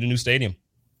we need a new stadium.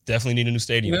 Definitely need a new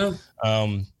stadium.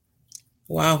 Yeah.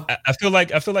 Wow. I feel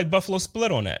like Buffalo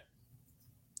split on that.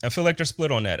 I feel like they're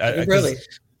split on that. Really?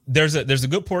 There's a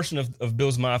good portion of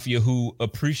Bills Mafia who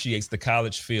appreciates the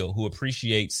college feel, who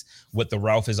appreciates what the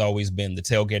Ralph has always been, the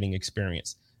tailgating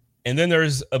experience. And then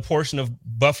there's a portion of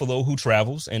Buffalo who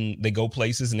travels and they go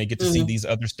places and they get to see these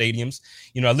other stadiums.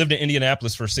 I lived in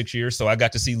Indianapolis for 6 years, so I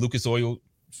got to see Lucas Oil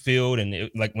Field, and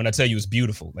when I tell you it's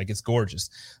beautiful, it's gorgeous.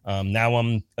 Now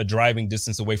I'm a driving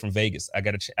distance away from Vegas. I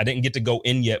didn't get to go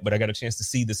in yet, but I got a chance to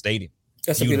see the stadium.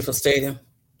 That's a beautiful stadium.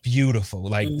 Beautiful.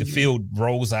 The field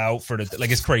rolls out for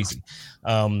it's crazy.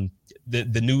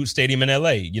 The new stadium in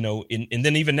LA, and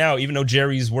then even now, even though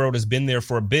Jerry's World has been there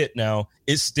for a bit now,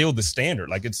 it's still the standard.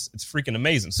 It's freaking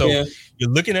amazing. So You're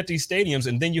looking at these stadiums,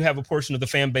 and then you have a portion of the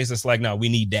fan base that's like, no, we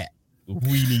need that.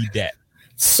 We need that.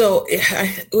 So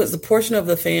it was the portion of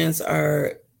the fans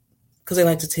are because they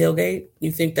like to tailgate.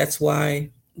 You think that's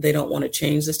why they don't want to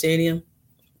change the stadium?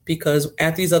 Because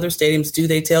at these other stadiums, do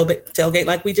they tailgate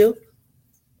like we do?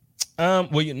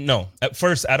 No. At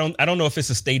first, I don't know if it's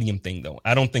a stadium thing though.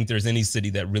 I don't think there's any city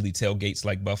that really tailgates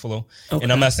like Buffalo. Okay.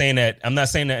 And I'm not saying that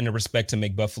in a respect to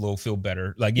make Buffalo feel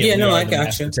better. Like, I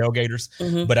got you.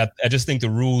 Tailgaters, but I just think the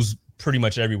rules pretty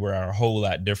much everywhere are a whole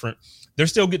lot different. There's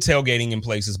still good tailgating in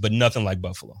places, but nothing like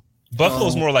Buffalo.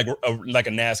 Buffalo's more like a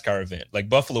NASCAR event. Like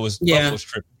Buffalo's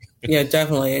trippy. Yeah,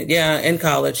 definitely. Yeah, in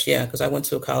college. Yeah, because I went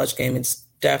to a college game. It's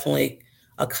definitely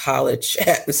a college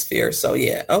atmosphere. So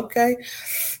yeah, okay.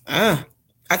 I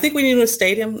think we need a new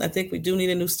stadium. I think we do need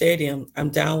a new stadium. I'm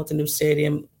down with the new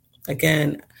stadium.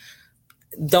 Again,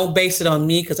 don't base it on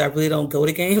me because I really don't go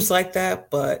to games like that.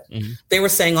 But they were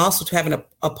saying also to having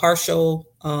a partial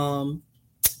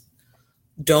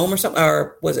dome or something,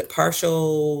 or was it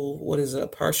partial? What is it? A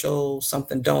partial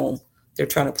something dome? They're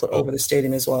trying to put over the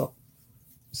stadium as well.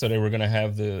 So they were going to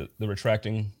have the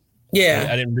retracting. Yeah,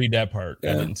 I didn't read that part.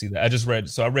 Yeah. I didn't see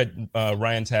that. I read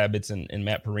Ryan Tabbitt's and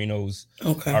Matt Perino's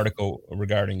article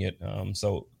regarding it.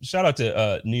 So shout out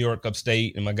to New York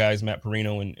Upstate and my guys Matt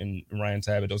Perino and Ryan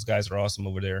Tabbitt. Those guys are awesome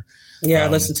over there. Yeah, I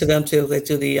listen to them too. They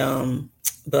do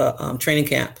the training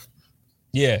camp.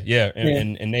 Yeah,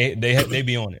 and they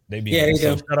be on it. They be on it.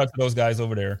 So shout out to those guys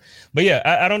over there. But yeah,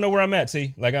 I don't know where I'm at.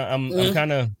 See, like I'm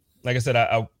kind of like I said,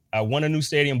 I want a new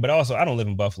stadium, but also I don't live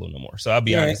in Buffalo no more. So I'll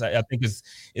be honest. I think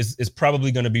it's probably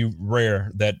going to be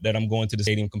rare that I'm going to the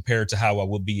stadium compared to how I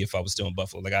would be if I was still in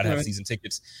Buffalo. Like I'd have season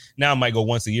tickets. Now I might go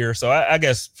once a year. So I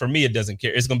guess for me, it doesn't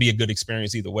care. It's going to be a good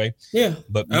experience either way. Yeah.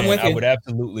 But man, I would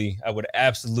absolutely,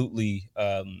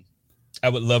 I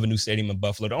would love a new stadium in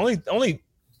Buffalo. The only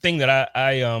thing that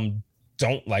I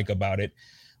don't like about it,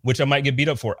 which I might get beat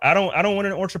up for, I don't want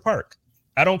it in Orchard Park.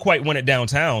 I don't quite want it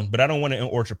downtown, but I don't want it in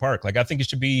Orchard Park. Like I think it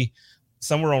should be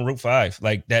somewhere on Route 5,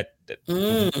 like that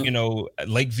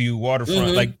Lakeview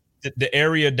waterfront, like the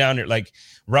area down there, like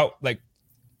route, like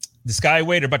the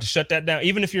Skyway. They're about to shut that down.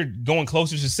 Even if you're going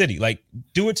closer to the city, like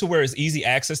do it to where it's easy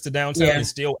access to downtown and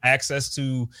still access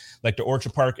to like the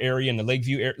Orchard Park area and the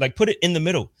Lakeview area. Like put it in the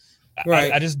middle.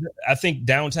 Right. I think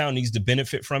downtown needs to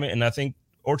benefit from it, and I think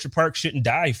Orchard Park shouldn't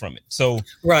die from it. So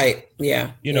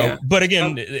but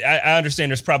again, I understand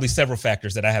there's probably several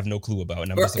factors that I have no clue about.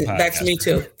 And that's me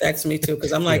too.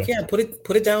 Because I'm like, put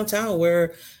it downtown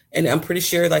where, and I'm pretty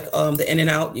sure like the in and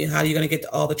out, how are you going to get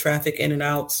all the traffic in and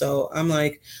out? So I'm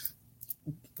like,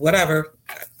 whatever.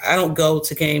 I don't go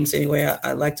to games anyway.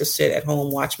 I like to sit at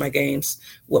home, watch my games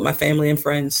with my family and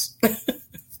friends.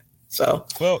 So,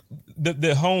 well,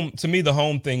 the home, to me, the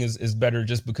home thing is better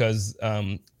just because,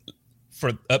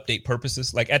 for update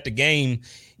purposes, like at the game,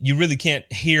 you really can't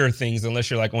hear things unless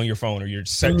you're like on your phone or you're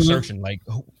searching, like,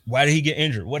 why did he get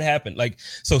injured? What happened? Like,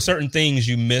 so certain things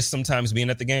you miss sometimes being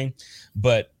at the game,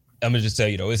 but I'm gonna just tell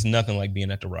you though, it's nothing like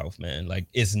being at the Ralph, man. Like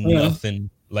it's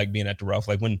nothing like being at the Ralph.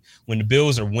 Like when the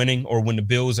Bills are winning or when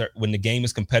the game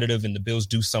is competitive and the Bills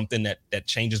do something that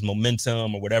changes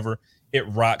momentum or whatever, it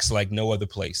rocks like no other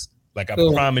place. Like I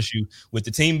promise you, with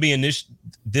the team being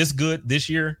this good this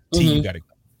year, you gotta go.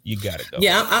 You gotta go.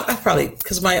 Yeah, I probably,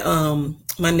 because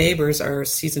my neighbors are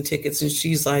season tickets, and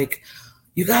she's like,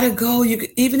 "You gotta go.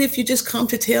 Even if you just come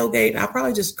to tailgate." I'll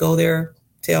probably just go there,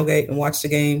 tailgate, and watch the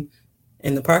game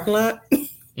in the parking lot.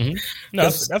 No,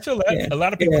 I feel that a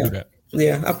lot of people do that.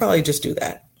 Yeah, I'll probably just do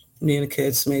that. Me and the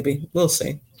kids, maybe we'll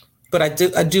see. But I do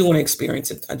want to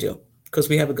experience it. I do, because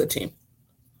we have a good team.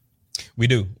 We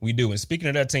do. And speaking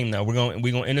of that team now, we're going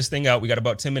to end this thing out. We got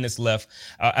about 10 minutes left.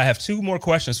 I have two more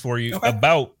questions for you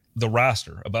about the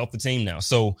roster, about the team now.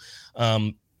 So,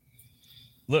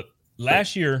 look,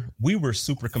 last year we were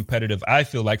super competitive. I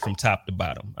feel like from top to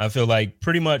bottom. I feel like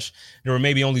pretty much there were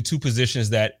maybe only two positions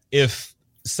that if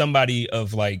somebody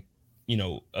of like,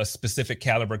 a specific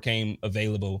caliber came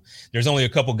available, there's only a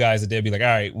couple guys that they'd be like, all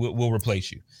right, we'll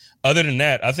replace you. Other than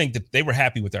that, I think that they were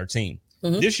happy with our team.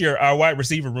 This year, our wide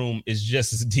receiver room is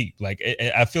just as deep. Like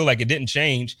I feel like it didn't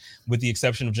change with the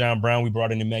exception of John Brown. We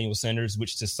brought in Emmanuel Sanders,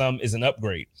 which to some is an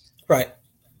upgrade. Right.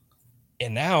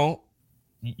 And now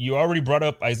you already brought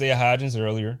up Isaiah Hodgins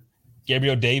earlier.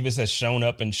 Gabriel Davis has shown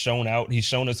up and shown out. He's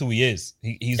shown us who he is.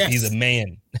 He's a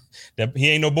man. He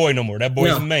ain't no boy no more. That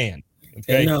boy's a man.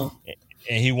 Okay.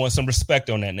 And he wants some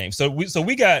respect on that name. So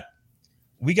we got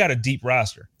a deep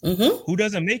roster. Who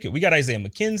doesn't make it? We got Isaiah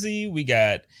McKenzie. We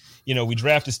got, we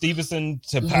drafted Stevenson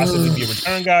to possibly be a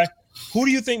return guy. Who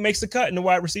do you think makes the cut in the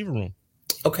wide receiver room?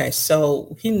 Okay,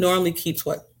 so he normally keeps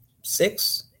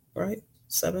 6, right?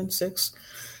 7, 6.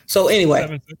 So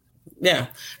anyway, Yeah.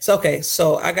 So, okay.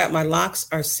 So I got my locks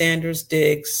are Sanders,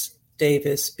 Diggs,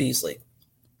 Davis, Beasley.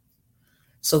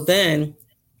 So then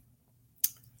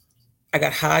I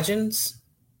got Hodgins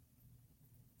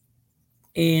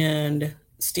and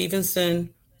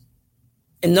Stevenson.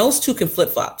 And those two can flip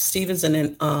flop, Stevenson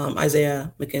and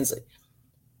Isaiah McKenzie.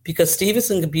 Because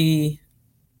Stevenson could be,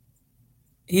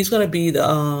 he's going to be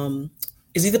the,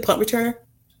 is he the punt returner?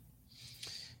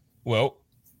 Well,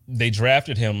 they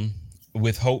drafted him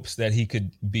with hopes that he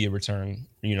could be a return,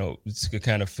 could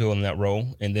kind of fill in that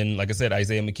role. And then, like I said,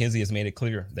 Isaiah McKenzie has made it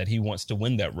clear that he wants to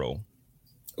win that role.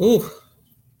 Ooh.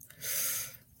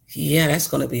 Yeah, that's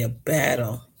going to be a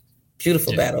battle.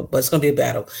 Beautiful battle, but it's going to be a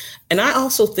battle. And I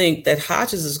also think that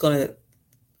Hodges is going to,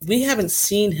 we haven't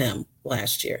seen him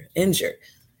last year injured.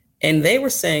 And they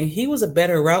were saying he was a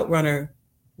better route runner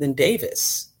than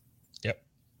Davis. Yep.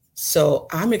 So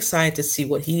I'm excited to see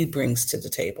what he brings to the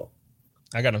table.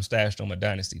 I got him stashed on my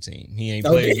dynasty team. He ain't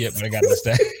played yet, but I got him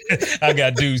stashed. I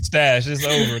got dude stashed. It's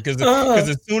over because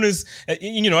as soon as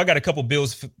I got a couple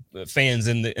Bills fans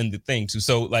in the thing too.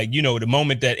 So the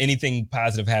moment that anything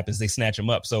positive happens, they snatch him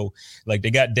up. So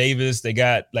they got Davis, they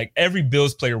got every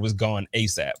Bills player was gone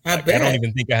ASAP. I don't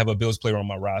even think I have a Bills player on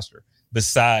my roster.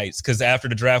 Besides, because after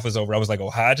the draft was over, I was like, "Oh,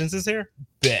 Hodgins is here.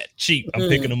 Bet cheap. I'm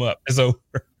picking him up. It's over."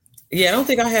 Yeah, I don't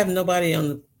think I have nobody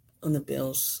on the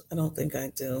Bills. I don't think I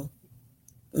do.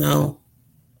 No,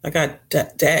 I got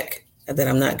Dak that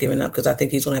I'm not giving up because I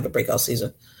think he's going to have a breakout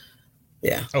season.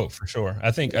 Yeah. Oh, for sure.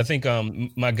 I think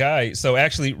my guy. So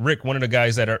actually, Rick, one of the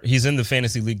guys he's in the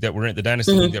fantasy league that we're in, the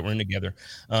dynasty league that we're in together.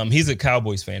 He's a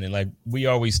Cowboys fan, and we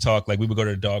always talk. We would go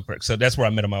to the dog park. So that's where I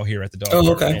met him out here at the dog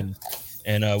park. Okay.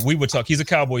 And we would talk. He's a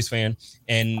Cowboys fan,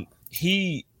 and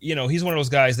he's one of those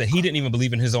guys that he didn't even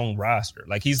believe in his own roster.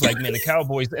 He's like, man, the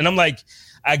Cowboys. And I'm like,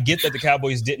 I get that the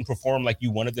Cowboys didn't perform like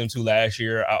you wanted them to last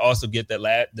year. I also get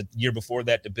that the year before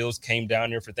that, the Bills came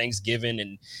down there for Thanksgiving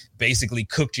and basically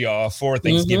cooked y'all for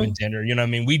Thanksgiving dinner. You know what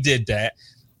I mean? We did that.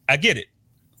 I get it.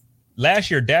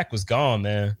 Last year, Dak was gone,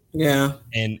 man. Yeah.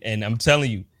 And I'm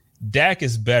telling you, Dak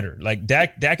is better.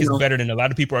 Dak is better than a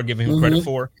lot of people are giving him credit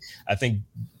for. I think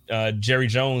Jerry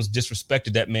Jones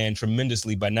disrespected that man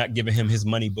tremendously by not giving him his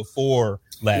money before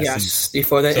last season.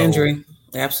 Before that injury.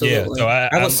 Absolutely. Yeah,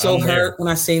 so I was so hurt when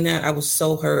I seen that. I was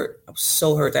so hurt. I was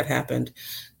so hurt that happened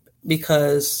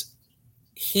because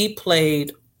he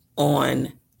played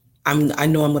on, I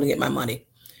know I'm going to get my money.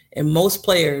 And most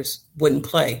players wouldn't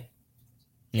play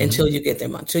until you get their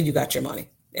money, until you got your money.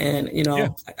 And,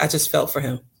 I just felt for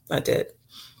him. I did.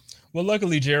 Well,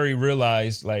 luckily, Jerry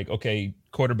realized, okay,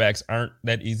 quarterbacks aren't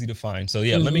that easy to find. So,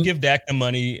 let me give Dak the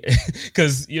money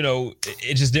because,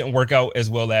 it just didn't work out as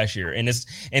well last year. And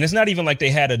it's not even like they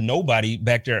had a nobody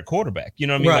back there at quarterback. You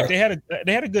know what I mean? Right.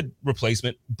 They had a good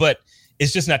replacement, but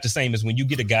it's just not the same as when you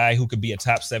get a guy who could be a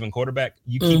top 7 quarterback.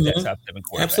 You keep that top 7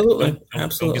 quarterback. Absolutely.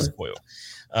 Don't get spoiled.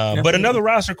 But another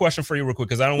roster question for you real quick,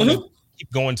 because I don't want to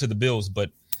keep going to the Bills,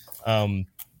 but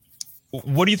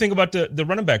what do you think about the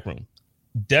running back room?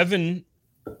 Devin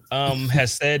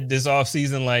has said this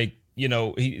offseason,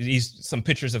 he's some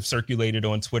pictures have circulated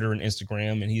on Twitter and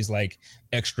Instagram, and he's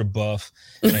extra buff.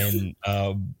 And,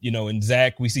 and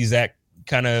Zach, we see Zach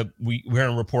we're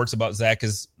hearing reports about Zach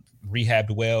is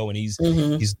rehabbed well, and he's,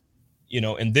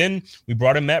 and then we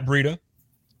brought in Matt Breida.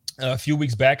 A few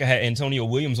weeks back, I had Antonio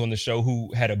Williams on the show,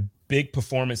 who had a big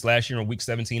performance last year in week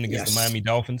 17 against the Miami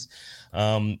Dolphins.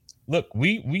 Look,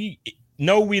 we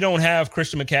know we don't have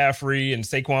Christian McCaffrey and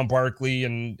Saquon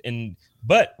Barkley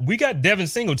but we got Devin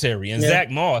Singletary and Zach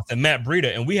Moss and Matt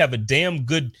Breida, and we have a damn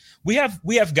good. We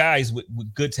have guys with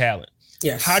good talent.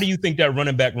 Yes. How do you think that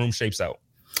running back room shapes out?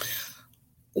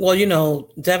 Well,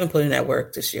 Devin put in that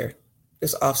work this year,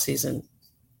 this offseason.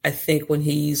 I think when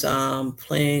he's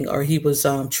playing, or he was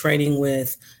training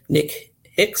with Nick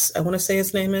Hicks, I want to say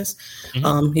his name is.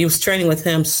 He was training with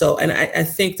him. So, and I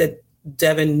think that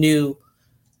Devin knew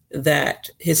that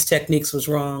his techniques was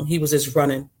wrong. He was just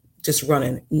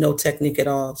running, no technique at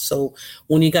all. So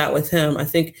when he got with him, I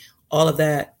think all of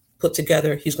that put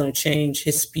together, he's going to change.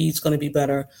 His speed's going to be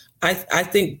better. I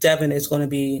think Devin is going to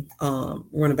be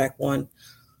running back 1.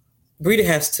 Breida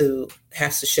has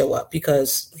to show up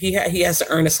because he has to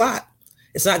earn a slot.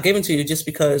 It's not given to you just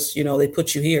because, they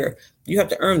put you here. You have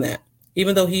to earn that,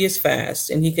 even though he is fast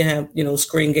and he can have,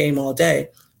 screen game all day.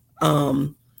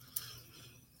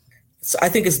 So I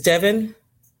think it's Devin,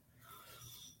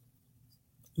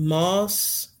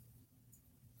 Moss,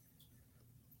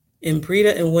 and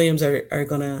Breida and Williams are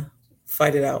going to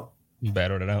fight it out.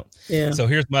 Battle it out. Yeah. So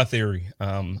here's my theory.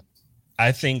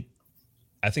 I think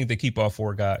they keep all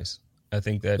 4 guys. I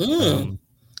think that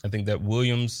I think that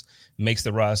Williams makes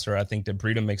the roster. I think that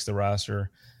Breida makes the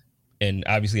roster. And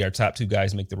obviously our top two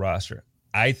guys make the roster.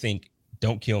 I think,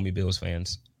 don't kill me, Bills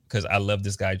fans, because I love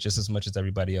this guy just as much as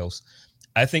everybody else.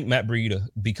 I think Matt Breida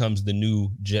becomes the new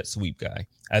jet sweep guy.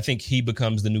 I think he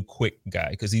becomes the new quick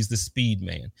guy because he's the speed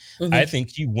man. Mm-hmm. I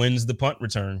think he wins the punt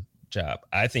return job.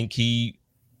 I think he,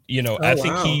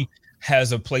 think he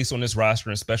has a place on this roster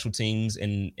in special teams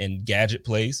and gadget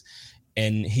plays,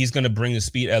 and he's going to bring the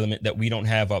speed element that we don't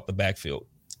have out the backfield.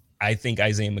 I think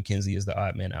Isaiah McKenzie is the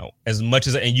odd man out. As much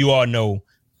as, and you all know,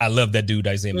 I love that dude,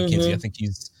 Isaiah McKenzie. Mm-hmm. I think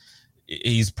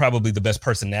he's probably the best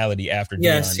personality after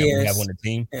Deion that we have on the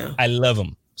team. Yeah. I love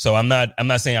him. So I'm not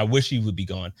saying I wish he would be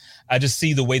gone. I just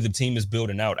see the way the team is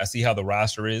building out. I see how the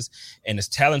roster is, and as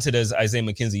talented as Isaiah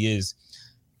McKenzie is,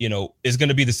 it's going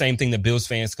to be the same thing that Bills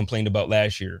fans complained about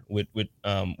last year with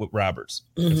Roberts.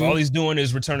 Mm-hmm. If all he's doing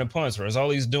is returning punts, or if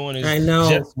all he's doing is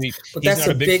jet sweep, he's not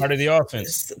a big part of the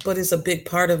offense. But it's a big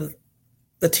part of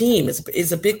the team.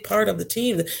 It's a big part of the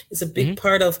team. It's a big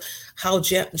part of how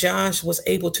Josh was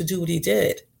able to do what he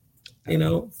did.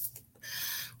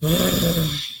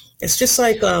 It's just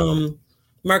like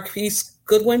Marquise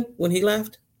Goodwin when he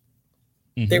left.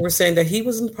 Mm-hmm. They were saying that he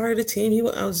wasn't part of the team.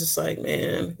 I was just like,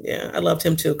 man, yeah, I loved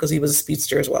him too because he was a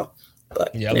speedster as well.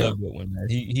 But yeah, I love Goodwin, man.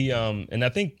 He and I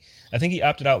think he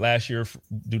opted out last year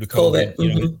due to COVID.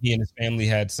 Mm-hmm. He and his family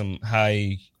had some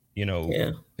high,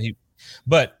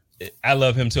 but I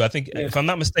love him too. I think if I'm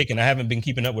not mistaken, I haven't been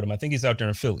keeping up with him. I think he's out there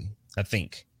in Philly. I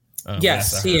think.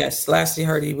 Yes. Last I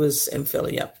heard he was in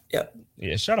Philly. Yep.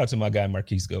 Yeah. Shout out to my guy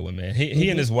Marquise Goodwin, man. He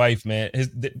and his wife, man,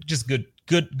 just good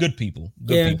people.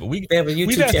 Good people. They have a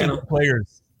YouTube channel. Some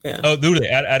players. Yeah. Oh, do they?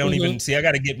 I don't even see. I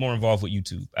got to get more involved with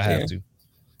YouTube. I have to.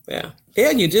 Yeah. Yeah,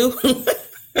 you do.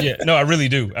 Yeah. No, I really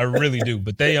do.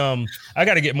 But they I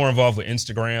got to get more involved with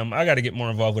Instagram. I got to get more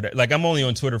involved with it. Like I'm only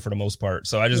on Twitter for the most part,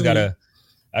 so I just gotta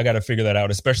figure that out,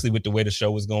 especially with the way the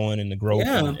show is going and the growth.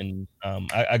 Yeah. And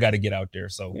I got to get out there.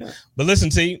 So, but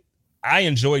listen, T, I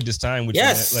enjoyed this time with you.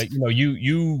 Like,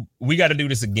 we got to do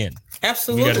this again.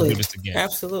 Absolutely. We got to do this again.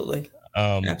 Absolutely.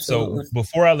 So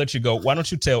before I let you go, why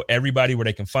don't you tell everybody where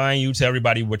they can find you? Tell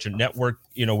everybody what your network,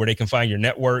 where they can find your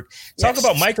network. Talk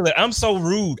about Michael. I'm so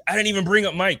rude. I didn't even bring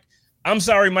up Mike. I'm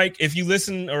sorry, Mike. If you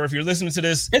listen or if you're listening to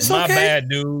this, my bad,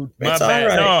 dude. My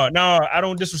bad. Right. No, I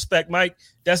don't disrespect Mike.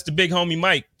 That's the big homie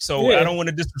Mike. So I don't want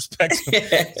to disrespect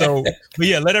him. So, but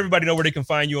yeah, let everybody know where they can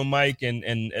find you and Mike and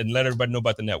let everybody know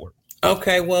about the network.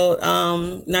 Okay, well,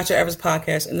 Not Your Average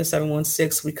Podcast in the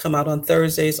 716. We come out on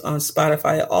Thursdays on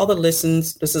Spotify. All the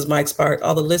listens, this is Mike's part,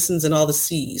 all the listens and all the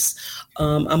C's.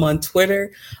 I'm on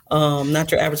Twitter, Not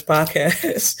Your Average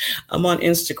Podcast. I'm on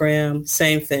Instagram,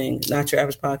 same thing, Not Your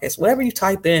Average Podcast. Whatever you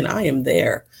type in, I am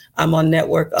there. I'm on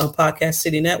network, Podcast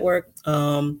City Network,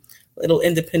 little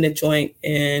independent joint.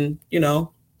 And,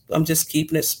 I'm just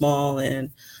keeping it small and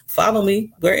follow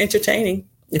me. We're entertaining,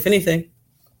 if anything.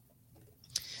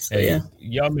 Hey,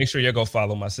 y'all make sure y'all go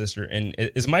follow my sister. And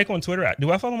is Mike on Twitter?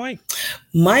 Do I follow Mike?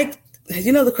 Mike,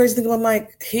 the crazy thing about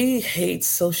Mike, he hates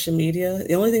social media.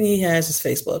 The only thing he has is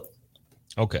Facebook.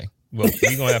 Okay. Well,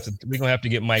 we're gonna have to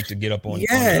get Mike to get up on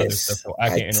other stuff so I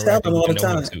can interact with him all the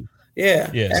time.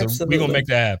 Yeah. Absolutely. So we're gonna make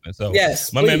that happen. So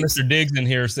my man Mr. Diggs in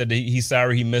here said that he's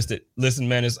sorry he missed it. Listen,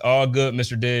 man, it's all good,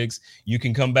 Mr. Diggs. You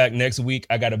can come back next week.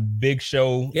 I got a big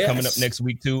show coming up next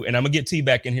week too, and I'm gonna get T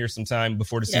back in here sometime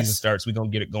before the season starts. We're gonna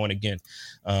get it going again.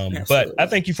 But I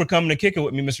thank you for coming to kick it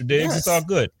with me, Mr. Diggs. It's all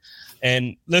good.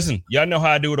 And listen, y'all know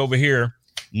how I do it over here.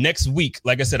 Next week,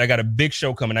 like I said, I got a big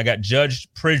show coming. I got Judge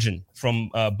Pridgeon from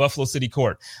Buffalo City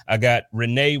Court. I got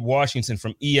Renee Washington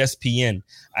from ESPN.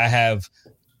 I have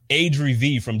Adri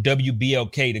V from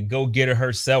WBLK, the go-getter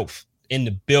herself, in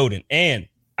the building. And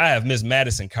I have Miss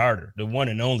Madison Carter, the one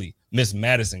and only Miss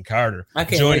Madison Carter,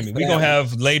 joining me. We're going to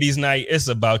have ladies' night. It's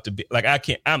about to be like,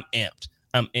 I'm amped.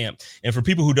 And for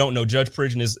people who don't know, Judge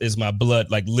Pridgeon is my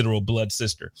blood, like literal blood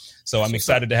sister. So I'm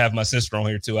excited to have my sister on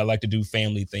here too. I like to do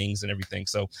family things and everything.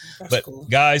 So, but cool.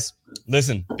 Guys,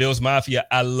 listen, Bills Mafia,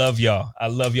 I love y'all. I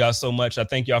love y'all so much. I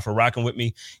thank y'all for rocking with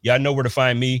me. Y'all know where to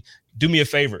find me. Do me a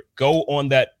favor, go on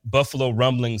that Buffalo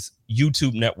Rumblings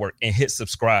YouTube network and hit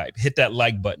subscribe, hit that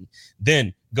like button.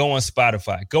 Then go on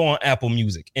Spotify, go on Apple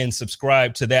Music and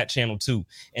subscribe to that channel too.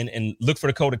 And look for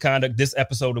the Code of Conduct. This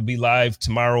episode will be live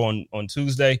tomorrow on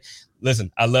Tuesday. Listen,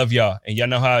 I love y'all. And y'all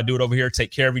know how I do it over here.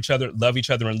 Take care of each other, love each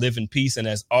other, and live in peace. And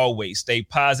as always, stay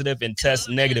positive and test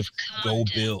negative. Go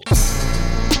Bills.